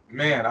 oh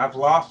man, I've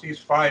lost these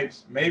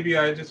fights. Maybe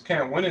I just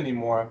can't win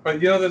anymore.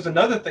 But there's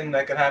another thing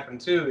that could happen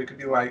too. It could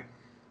be like,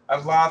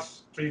 I've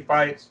lost 3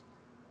 fights.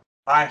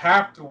 I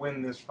have to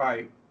win this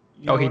fight.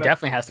 He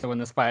definitely has to win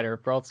this fight, or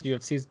else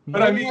UFC's more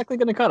likely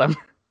going to cut him.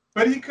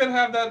 But he could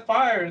have that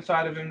fire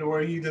inside of him to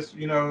where he just,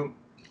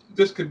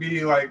 this could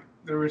be like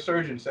the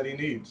resurgence that he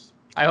needs.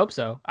 I hope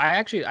so.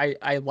 I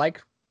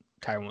like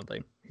Tyron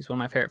Woodley. He's one of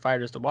my favorite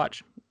fighters to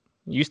watch.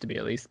 Used to be,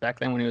 at least back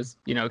then when he was,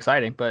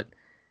 exciting. But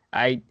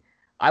I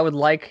would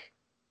like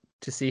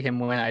to see him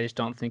win. I just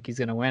don't think he's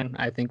gonna win.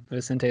 I think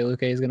Vicente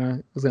Luque is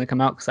gonna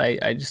come out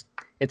because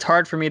it's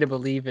hard for me to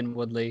believe in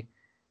Woodley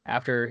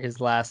after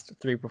his last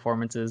 3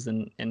 performances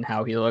and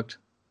how he looked.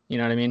 You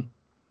know what I mean?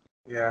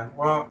 Yeah.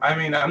 Well, I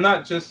mean, I'm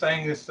not just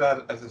saying this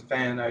as a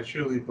fan. I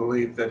truly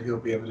believe that he'll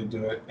be able to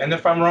do it. And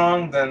if I'm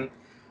wrong, then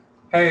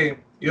hey,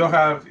 you'll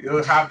have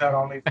that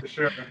on me for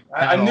sure.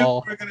 I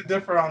knew we were gonna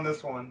differ on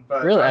this one,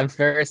 but really, I'm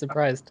very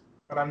surprised.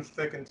 but I'm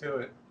sticking to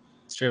it.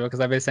 It's true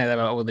because I've been saying that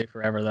about Woodley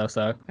forever, though.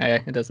 So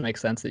it does make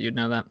sense that you'd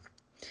know that.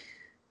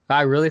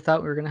 I really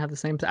thought we were gonna have the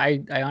same.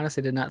 I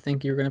honestly did not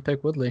think you were gonna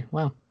pick Woodley.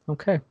 Wow.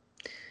 Okay.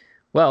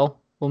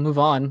 Well, we'll move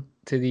on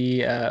to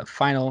the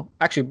final.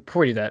 Actually,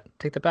 before we do that,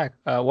 take that back.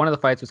 One of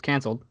the fights was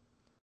canceled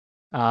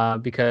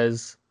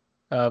because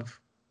of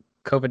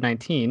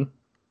COVID-19.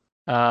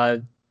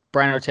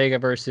 Brian Ortega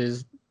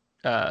versus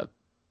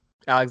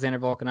Alexander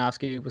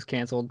Volkanovski was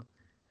canceled.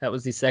 That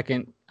was the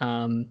second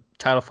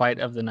title fight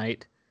of the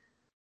night.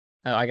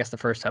 I guess the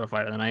first title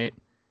fight of the night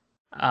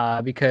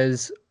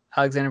because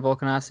Alexander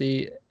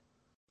Volkanovski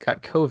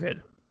got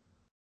COVID.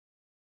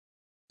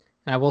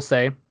 And I will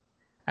say,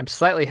 I'm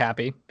slightly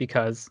happy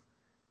because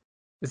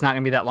it's not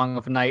going to be that long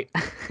of a night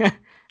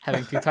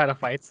having two title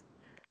fights.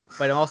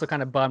 But I'm also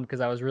kind of bummed because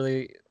I was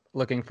really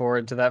looking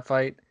forward to that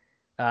fight.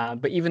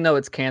 But even though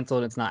it's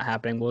canceled and it's not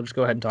happening, we'll just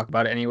go ahead and talk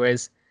about it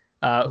anyways.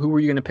 Who were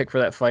you going to pick for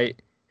that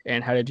fight,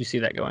 and how did you see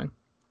that going?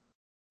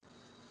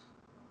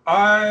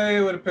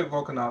 I would have picked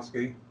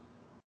Volkanovski.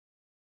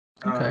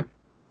 Okay.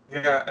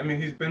 Yeah, I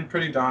mean, he's been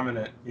pretty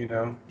dominant,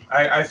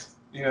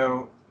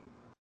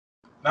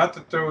 not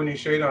to throw any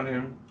shade on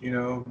him,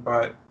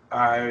 but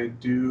I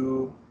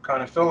do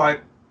kind of feel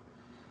like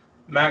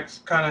Max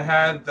kind of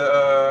had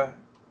the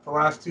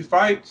last two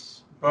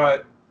fights,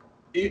 but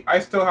I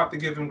still have to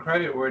give him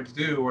credit where it's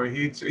due, where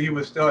he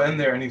was still in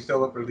there and he still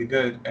looked really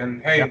good.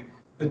 And hey, Yep.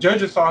 the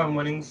judges saw him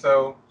winning,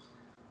 so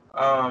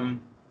all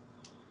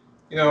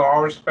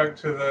respect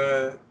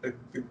to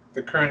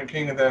the current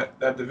king of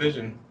that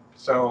division.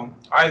 So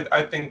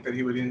I think that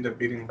he would end up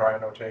beating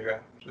Brian Ortega,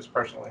 just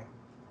personally.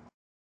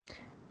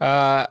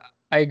 I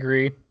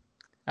agree.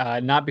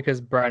 Not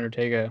because Brian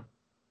Ortega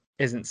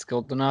isn't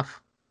skilled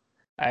enough.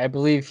 I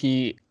believe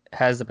he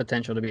has the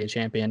potential to be a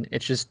champion.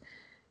 It's just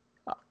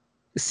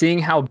seeing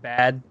how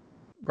bad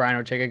Brian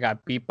Ortega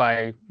got beat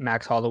by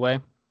Max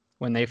Holloway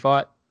when they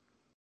fought,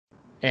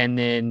 and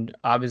then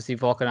obviously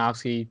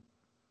Volkanovski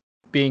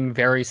being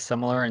very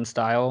similar in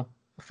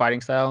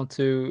fighting style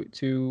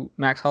to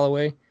Max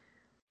Holloway.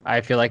 I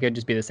feel like it'd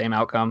just be the same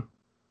outcome.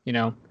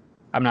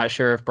 I'm not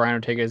sure if Brian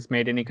Ortega has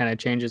made any kind of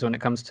changes when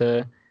it comes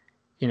to,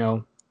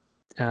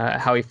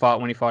 how he fought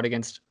when he fought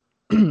against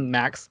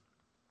Max.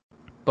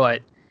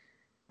 But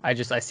I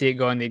see it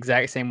going the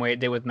exact same way it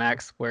did with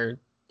Max, where,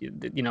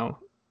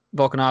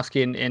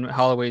 Volkanovski and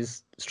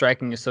Holloway's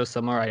striking is so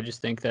similar. I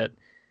just think that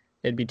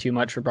it'd be too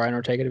much for Brian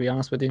Ortega, to be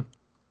honest with you.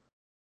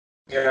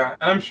 Yeah,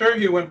 and I'm sure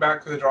he went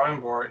back to the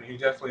drawing board and he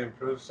definitely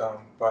improved some.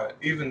 But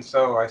even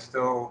so, I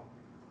still,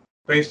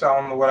 based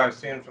on what I've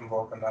seen from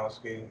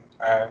Volkanovski,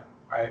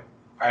 I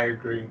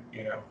agree.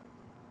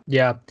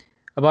 Yeah,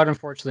 but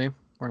unfortunately,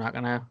 we're not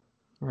gonna know.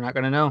 We're not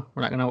gonna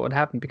know what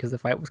happened because the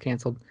fight was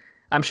canceled.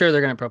 I'm sure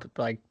they're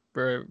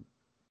gonna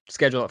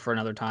schedule it for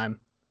another time.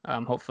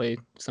 Hopefully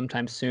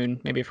sometime soon,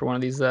 maybe for one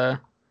of these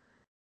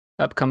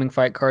upcoming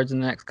fight cards in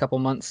the next couple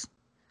months.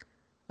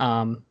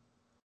 But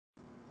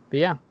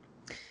yeah,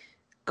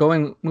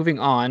 moving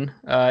on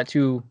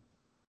to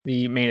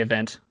the main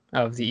event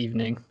of the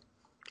evening,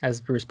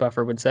 as Bruce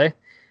Buffer would say.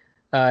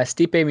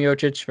 Stipe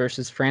Miocic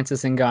versus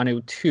Francis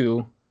Ngannou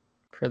 2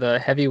 for the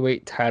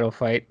heavyweight title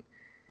fight.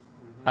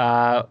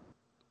 We'll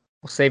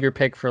save your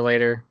pick for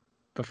later.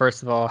 But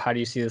first of all, how do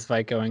you see this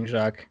fight going,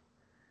 Jacque?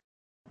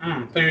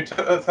 So you're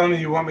telling me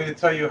you want me to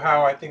tell you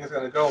how I think it's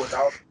going to go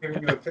without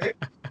giving you a pick?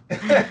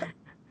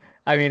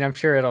 I mean, I'm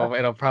sure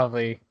it'll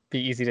probably be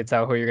easy to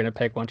tell who you're going to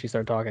pick once you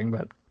start talking,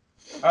 but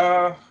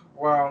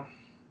Well,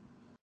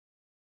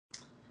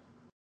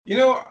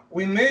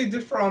 we may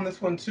differ on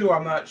this one too.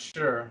 I'm not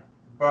sure,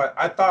 but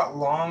I thought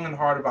long and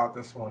hard about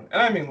this one,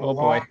 and I mean oh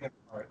long boy. and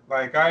hard.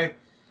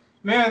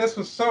 Man, this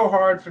was so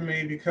hard for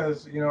me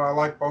because I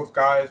like both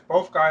guys.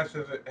 Both guys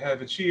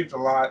have achieved a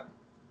lot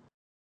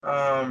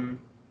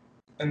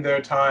in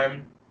their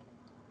time.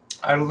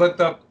 I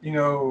looked up,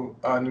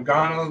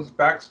 Ngannou's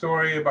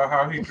backstory about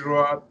how he grew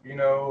up,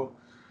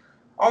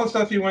 all the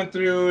stuff he went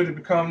through to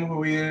become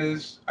who he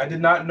is. I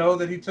did not know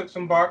that he took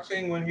some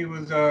boxing when he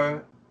was,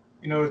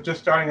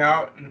 just starting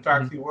out. In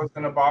fact, he was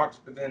going to box,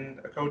 but then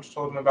a coach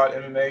told him about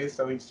MMA,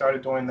 so he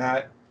started doing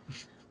that.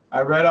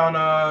 I read on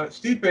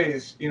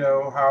Stipe's,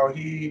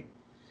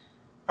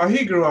 how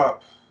he grew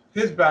up,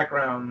 his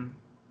background,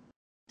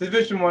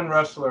 Division I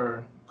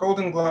wrestler,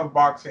 Golden Glove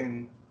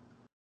boxing.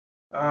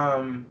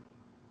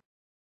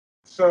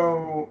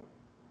 So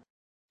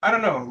I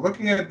don't know.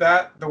 Looking at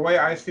that, the way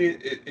I see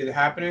it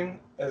happening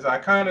is I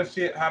kind of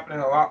see it happening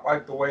a lot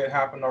like the way it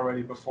happened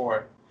already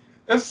before.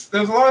 There's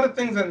a lot of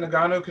things that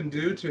Ngannou can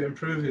do to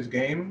improve his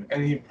game,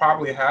 and he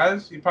probably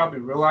has. He probably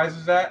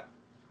realizes that.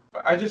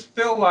 But I just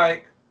feel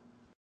like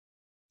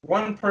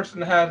one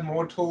person has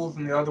more tools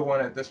than the other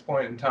one at this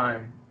point in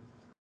time.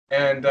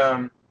 And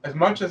as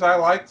much as I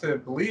like to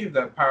believe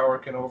that power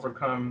can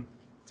overcome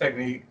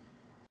technique,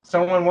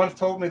 someone once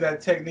told me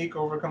that technique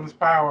overcomes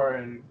power,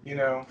 and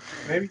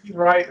maybe he's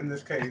right in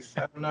this case.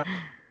 I don't know.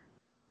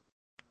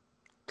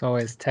 It's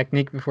always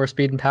technique before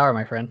speed and power,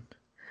 my friend.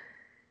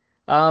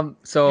 You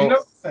So, know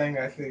the saying,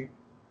 I see.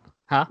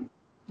 huh?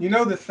 You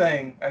know the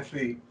saying, I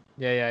see.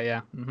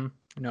 Yeah.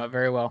 I know it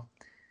very well.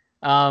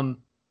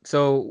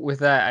 So with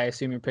that, I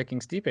assume you're picking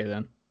Stipe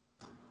then.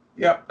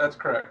 Yep, that's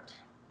correct.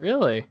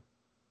 Really?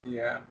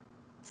 Yeah.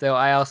 So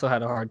I also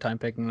had a hard time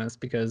picking this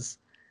because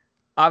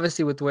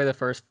obviously with the way the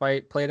first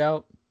fight played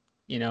out,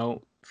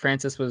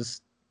 Francis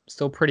was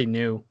still pretty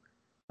new.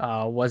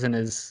 Wasn't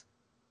as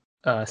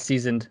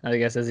seasoned, I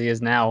guess, as he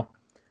is now.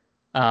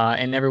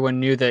 And everyone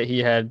knew that he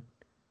had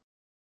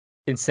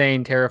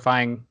insane,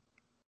 terrifying,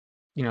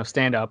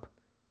 stand up,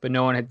 but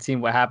no one had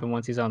seen what happened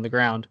once he's on the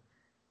ground.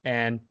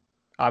 And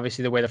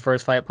obviously, the way the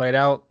first fight played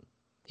out,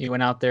 he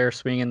went out there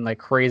swinging like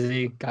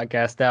crazy, got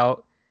gassed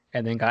out,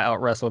 and then got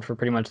out wrestled for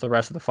pretty much the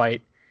rest of the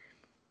fight.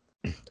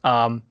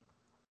 Um,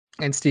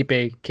 and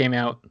Stipe came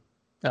out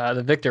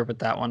the victor with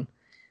that one.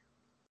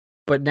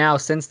 But now,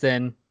 since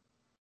then,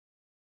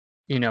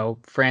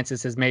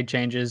 Francis has made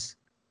changes.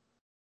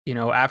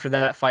 After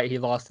that fight, he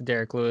lost to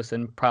Derek Lewis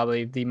in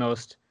probably the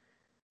most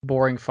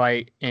boring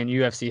fight in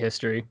UFC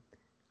history.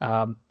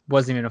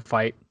 Wasn't even a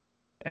fight.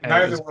 It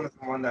Neither was one of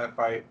them won that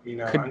fight. could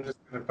I'm just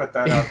gonna put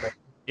that out there.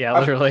 yeah,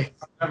 I'll literally.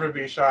 never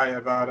be shy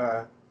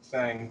about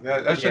saying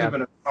that should have Yeah.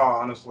 been a draw,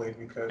 honestly,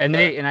 because And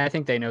I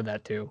think they know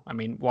that too. I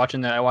mean,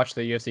 I watched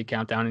the UFC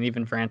countdown, and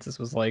even Francis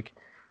was like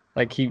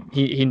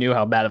he knew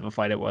how bad of a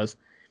fight it was.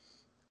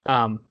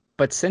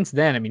 But since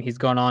then, I mean, he's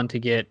gone on to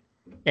get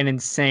an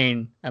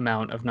insane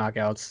amount of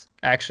knockouts.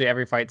 Actually,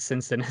 every fight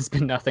since then has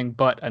been nothing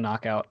but a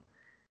knockout.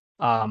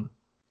 Um,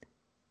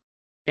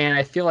 and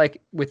I feel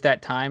like with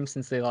that time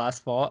since they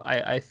last fought,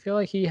 I feel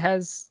like he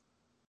has,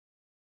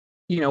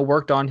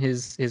 worked on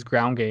his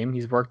ground game.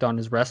 He's worked on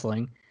his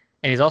wrestling,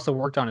 and he's also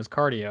worked on his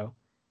cardio.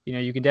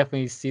 You can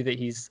definitely see that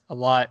he's a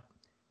lot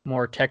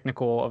more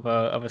technical of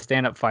a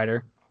stand-up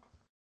fighter.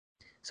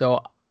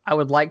 So I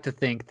would like to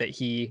think that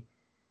he,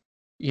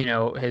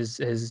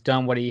 has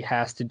done what he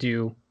has to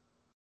do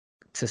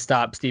to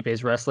stop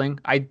Stipe's wrestling.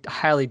 I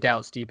highly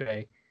doubt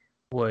Stipe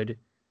would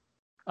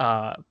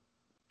uh,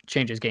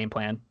 change his game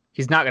plan.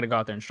 He's not going to go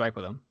out there and strike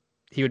with him.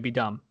 He would be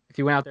dumb if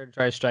he went out there to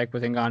try to strike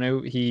with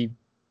Ngannou.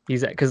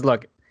 He's because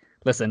look,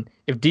 listen,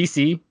 if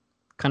DC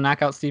can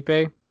knock out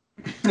Stipe,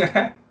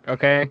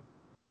 okay,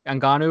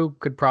 Ngannou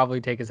could probably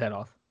take his head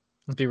off.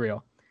 Let's be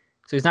real.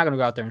 So he's not going to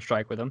go out there and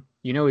strike with him.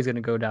 He's going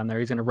to go down there.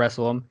 He's going to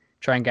wrestle him,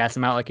 try and gas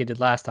him out like he did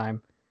last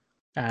time.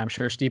 And I'm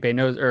sure Stipe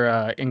knows,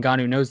 or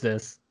Ngannou knows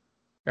this.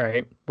 All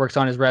right, works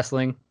on his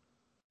wrestling,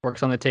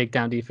 works on the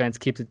takedown defense,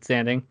 keeps it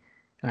standing,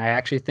 and I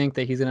actually think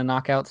that he's going to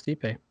knock out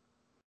Stipe.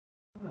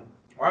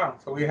 Wow.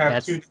 So we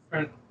have two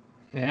different.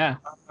 Yeah.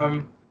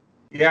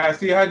 Yeah.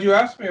 See, had you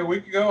asked me a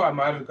week ago, I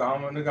might have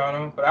gone with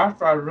Ngannou, but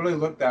after I really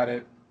looked at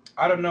it,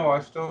 I don't know.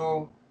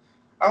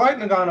 I like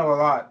Ngannou a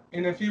lot,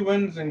 and if he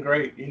wins, then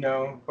great,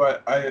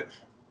 But I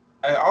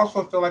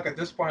also feel like at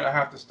this point I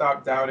have to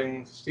stop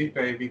doubting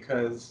Stipe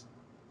because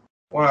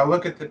when I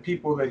look at the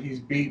people that he's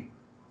beat,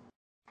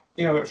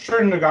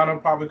 sure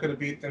Ngannou probably could have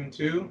beat them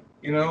too,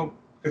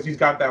 because he's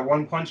got that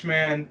one punch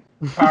man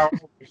power.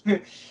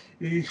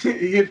 he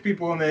hits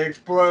people and they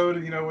explode,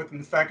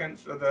 within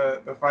seconds of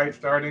the fight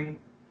starting.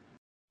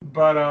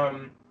 But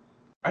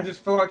I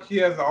just feel like he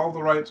has all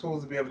the right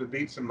tools to be able to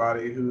beat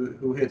somebody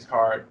who hits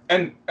hard.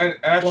 And I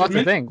Well, should that's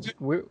the thing. mention,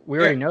 We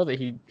already know that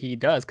he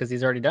does because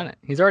he's already done it.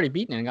 He's already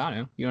beaten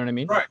Ngannou. You know what I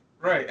mean?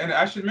 Right. And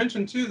I should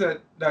mention too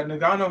that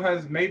Ngannou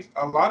has made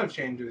a lot of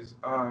changes.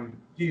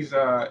 He's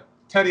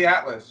Teddy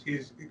Atlas.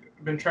 He's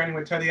been training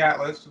with Teddy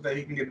Atlas so that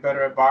he can get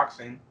better at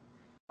boxing.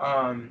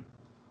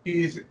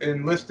 He's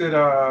enlisted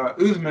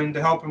Usman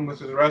to help him with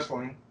his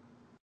wrestling.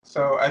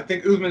 So I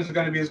think Usman's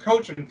going to be his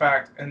coach, in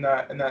fact, in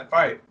that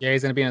fight. Yeah,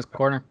 he's going to be in his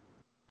corner.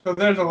 So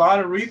there's a lot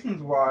of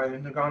reasons why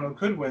Ngannou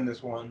could win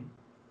this one.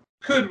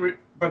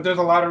 But there's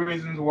a lot of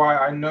reasons why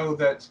I know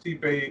that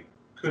Stipe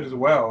could as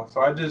well.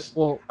 So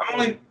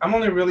I'm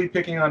only really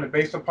picking on it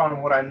based upon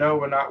what I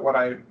know and not what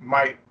I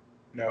might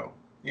know.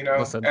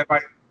 Listen. And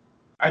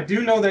I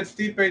do know that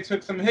Stipe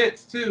took some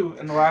hits too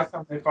in the last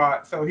time they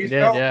fought. So he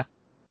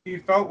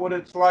felt what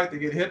it's like to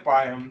get hit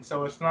by him.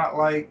 So it's not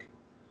like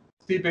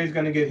Stipe's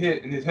gonna get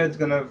hit and his head's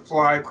gonna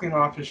fly clean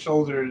off his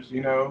shoulders.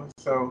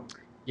 So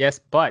yes,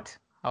 but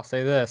I'll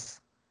say this: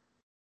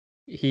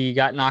 he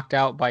got knocked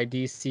out by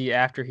DC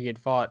after he had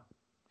fought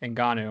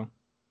Ngannou.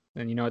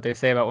 And you know what they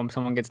say about when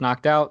someone gets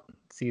knocked out,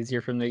 it's easier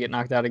for them to get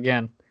knocked out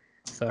again.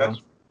 So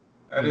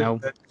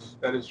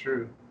that is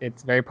true.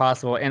 It's very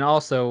possible. And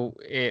also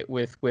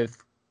with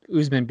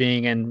Usman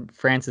being in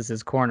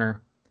Francis's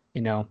corner,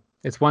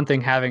 it's one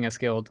thing having a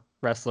skilled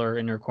wrestler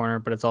in your corner,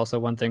 but it's also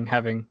one thing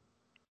having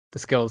the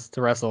skills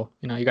to wrestle.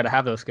 You got to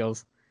have those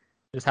skills.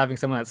 Just having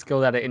someone that's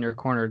skilled at it in your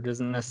corner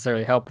doesn't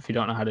necessarily help if you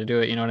don't know how to do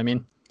it. You know what I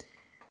mean?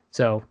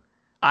 So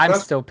I'm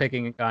still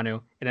picking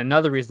Ngannou. And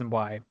another reason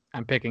why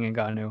I'm picking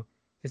Ngannou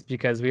is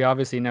because we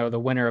obviously know the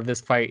winner of this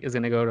fight is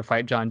going to go to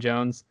fight John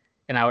Jones.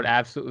 And I would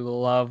absolutely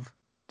love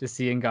to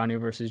see Ngannou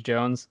versus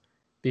Jones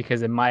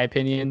because, in my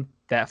opinion,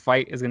 that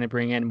fight is going to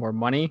bring in more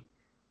money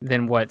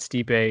than what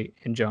Stipe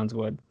and Jones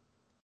would.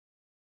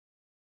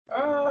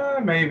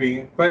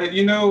 Maybe. But,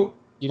 You don't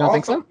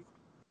think so?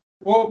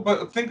 Well,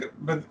 but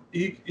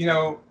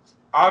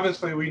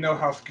obviously we know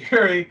how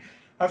scary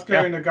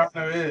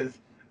Ngannou is,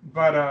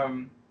 but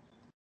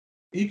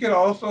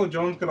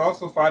Jones could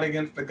also fight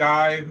against the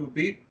guy who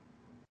beat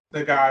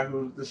the guy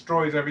who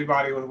destroys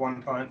everybody with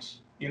one punch.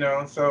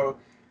 So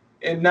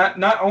and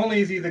not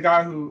only is he the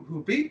guy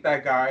who beat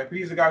that guy, but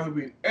he's the guy who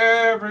beat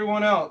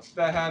everyone else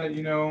that had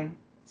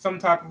some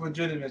type of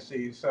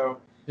legitimacy. So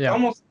it's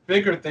almost a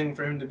bigger thing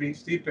for him to beat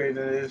Stipe than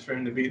it is for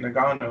him to beat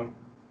Ngannou.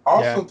 I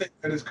also think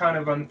that it's kind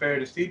of unfair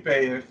to Stipe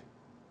if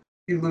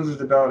he loses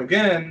the belt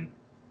again,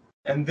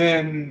 and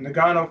then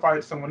Ngannou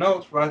fights someone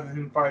else rather than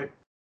him fight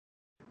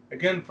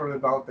again for the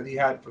belt that he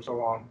had for so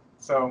long.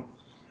 So,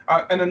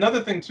 and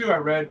another thing too, I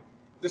read.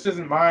 This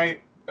isn't my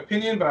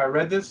opinion, but I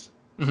read this,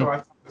 so I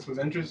thought this was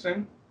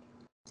interesting.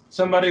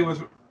 Somebody was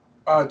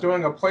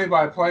doing a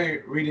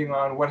play-by-play reading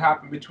on what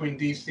happened between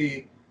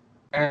DC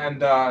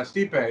and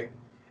Stipe,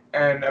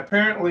 and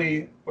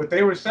apparently what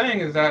they were saying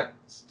is that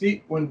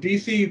when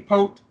DC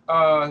poked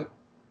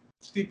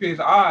Stipe's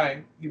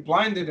eye, he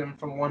blinded him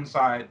from one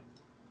side,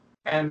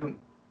 and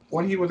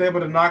when he was able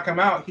to knock him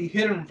out, he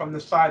hit him from the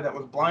side that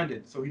was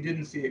blinded, so he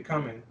didn't see it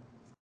coming.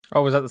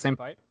 Oh, was that the same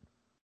fight?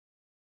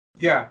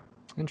 Yeah.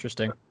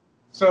 Interesting.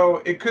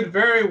 So it could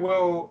very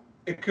well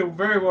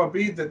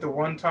be that the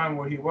one time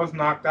where he was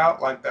knocked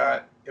out like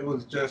that, it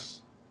was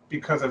just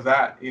because of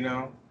that,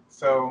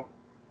 So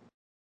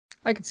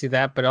I could see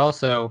that, but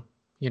also,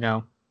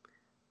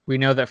 we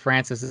know that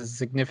Francis is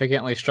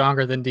significantly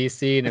stronger than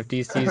DC, and if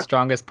DC's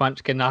strongest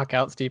punch can knock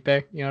out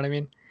Stipe, you know what I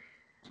mean?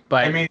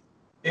 But I mean,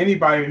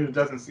 anybody who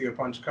doesn't see a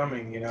punch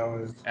coming,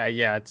 is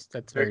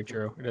that's very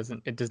true.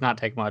 It does not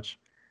take much.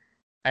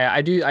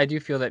 I do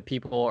feel that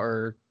people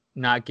are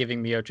not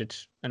giving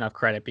Miocic enough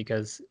credit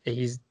because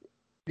he's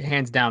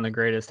hands down the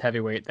greatest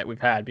heavyweight that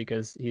we've had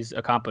because he's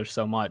accomplished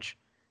so much.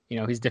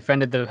 He's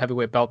defended the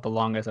heavyweight belt the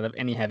longest out of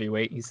any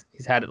heavyweight. He's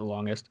had it the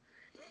longest.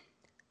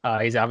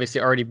 He's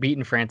obviously already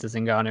beaten Francis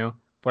Ngannou.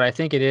 What I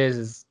think it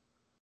is,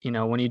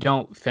 when you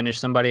don't finish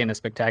somebody in a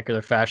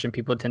spectacular fashion,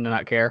 people tend to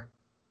not care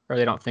or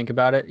they don't think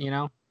about it,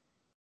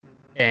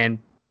 and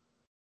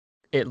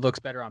it looks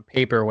better on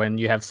paper when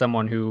you have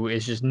someone who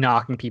is just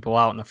knocking people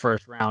out in the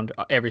first round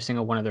every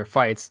single one of their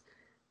fights,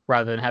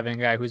 rather than having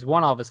a guy who's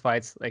won all of his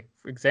fights, like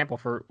for example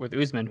with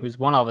Usman, who's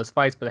won all of his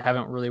fights but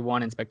haven't really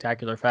won in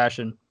spectacular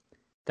fashion,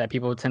 that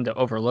people tend to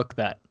overlook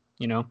that,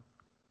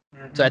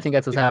 So I think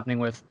that's what's happening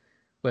with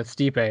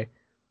Stipe,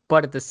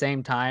 but at the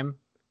same time,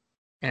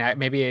 and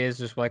maybe it is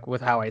just like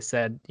with how I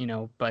said,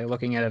 by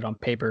looking at it on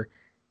paper,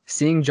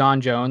 seeing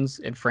John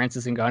Jones and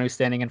Francis Ngannou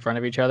standing in front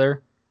of each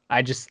other,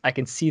 I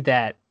can see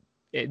that.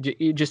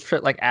 It just for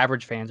like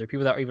average fans or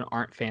people that even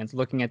aren't fans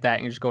looking at that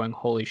and just going,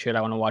 holy shit,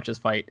 I want to watch this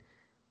fight.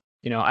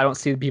 I don't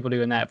see people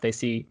doing that if they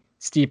see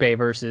Stipe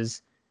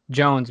versus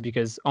Jones,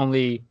 because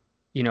only,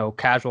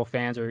 casual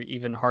fans or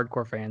even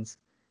hardcore fans,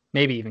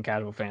 maybe even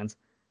casual fans,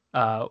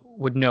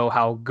 would know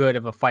how good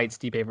of a fight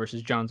Stipe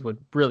versus Jones would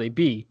really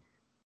be.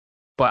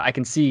 But I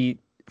can see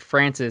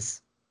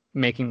Francis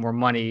making more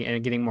money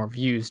and getting more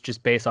views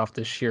just based off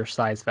the sheer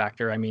size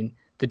factor. I mean,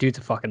 the dude's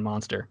a fucking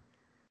monster.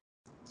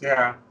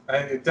 Yeah,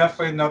 it's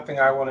definitely nothing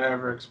I want to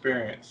ever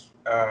experience.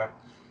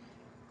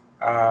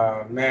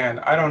 Man,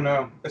 I don't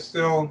know. It's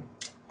still,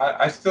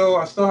 I still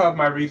have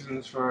my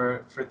reasons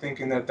for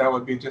thinking that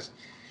would be just,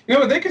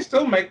 they could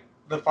still make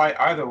the fight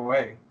either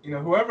way.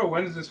 Whoever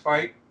wins this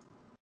fight,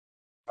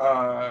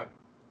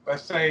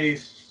 let's say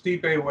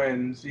Stipe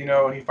wins,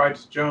 and he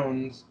fights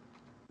Jones.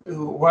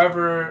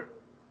 Whoever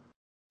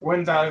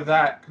wins out of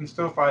that can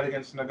still fight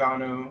against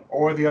Ngannou,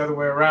 or the other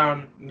way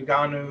around.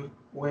 Ngannou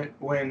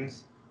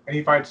wins and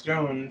he fights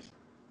Jones.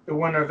 The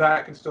winner of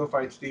that can still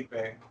fight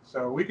Stipe.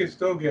 So we could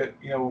still get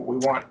what we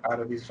want out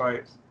of these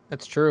fights.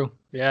 That's true.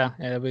 Yeah,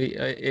 it'll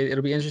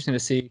be interesting to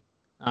see.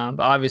 But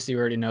obviously,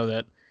 we already know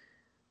that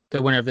the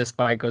winner of this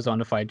fight goes on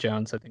to fight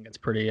Jones. I think it's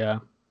pretty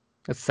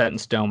that's set in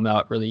stone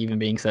without really even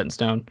being set in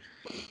stone.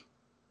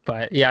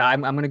 But yeah,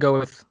 I'm gonna go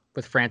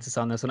with Francis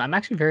on this one. I'm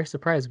actually very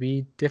surprised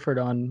we differed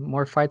on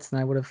more fights than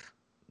I would have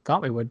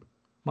thought we would.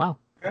 Wow.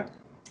 Yeah,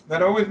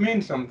 that always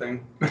means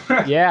something.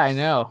 Yeah, I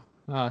know.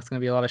 Oh, it's gonna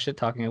be a lot of shit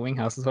talking at Wing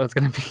House. Is what it's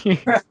gonna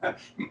be.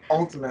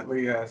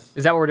 Ultimately, yes.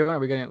 Is that what we're doing? Are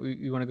we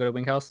you want to go to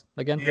Wing House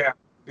again? Yeah.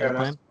 Yeah.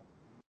 Plan?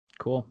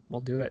 Cool. We'll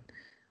do it.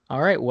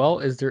 All right. Well,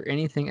 is there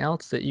anything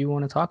else that you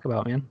want to talk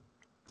about, man?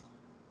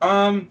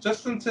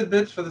 Just some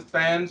tidbits for the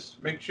fans.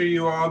 Make sure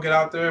you all get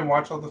out there and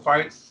watch all the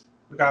fights.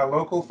 We got a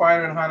local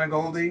fighter in Hannah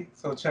Goldie,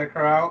 so check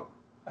her out.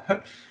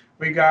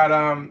 We got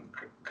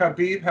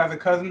Khabib has a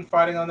cousin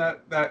fighting on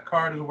that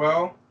card as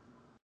well.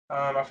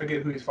 I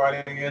forget who he's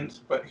fighting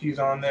against, but he's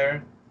on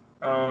there.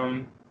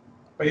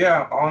 But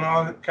yeah, all in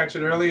all, catch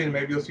it early and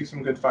maybe you'll see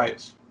some good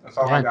fights. That's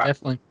all I got.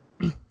 Definitely.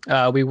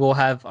 We will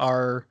have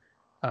our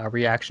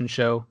reaction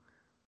show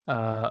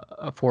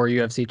for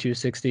UFC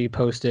 260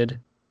 posted.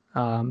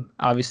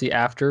 Obviously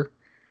after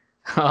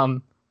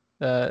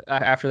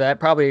that,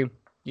 probably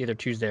either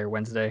Tuesday or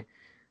Wednesday.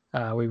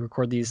 We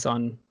record these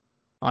on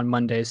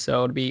Mondays,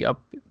 so it'll be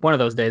up one of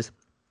those days.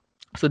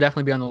 So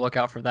definitely be on the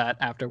lookout for that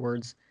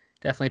afterwards.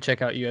 Definitely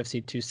check out UFC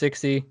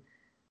 260.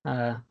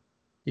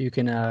 You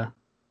can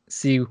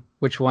see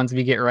which ones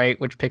we get right,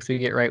 which picks we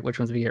get right, which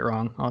ones we get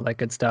wrong, all that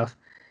good stuff.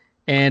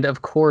 And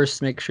of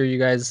course, make sure you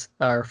guys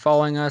are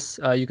following us.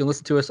 You can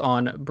listen to us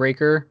on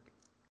Breaker,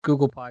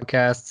 Google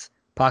Podcasts,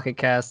 Pocket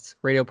Casts,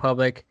 Radio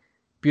Public,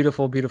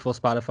 beautiful, beautiful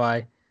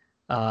Spotify.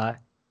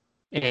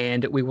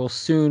 And we will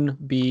soon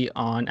be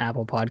on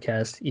Apple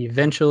Podcasts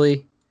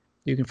eventually.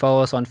 You can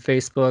follow us on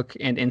Facebook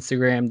and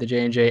Instagram, the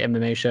J&J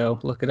MMA Show.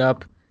 Look it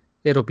up.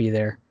 It'll be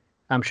there.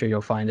 I'm sure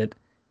you'll find it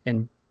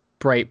in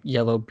bright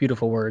yellow,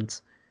 beautiful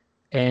words.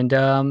 And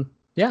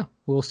yeah,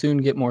 we'll soon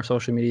get more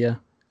social media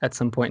at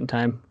some point in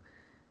time.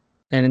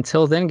 And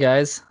until then,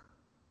 guys,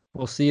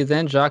 we'll see you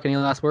then. Jacque, any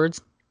last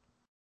words?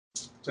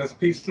 Just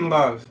peace and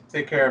love.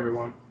 Take care,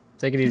 everyone.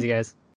 Take it easy, guys.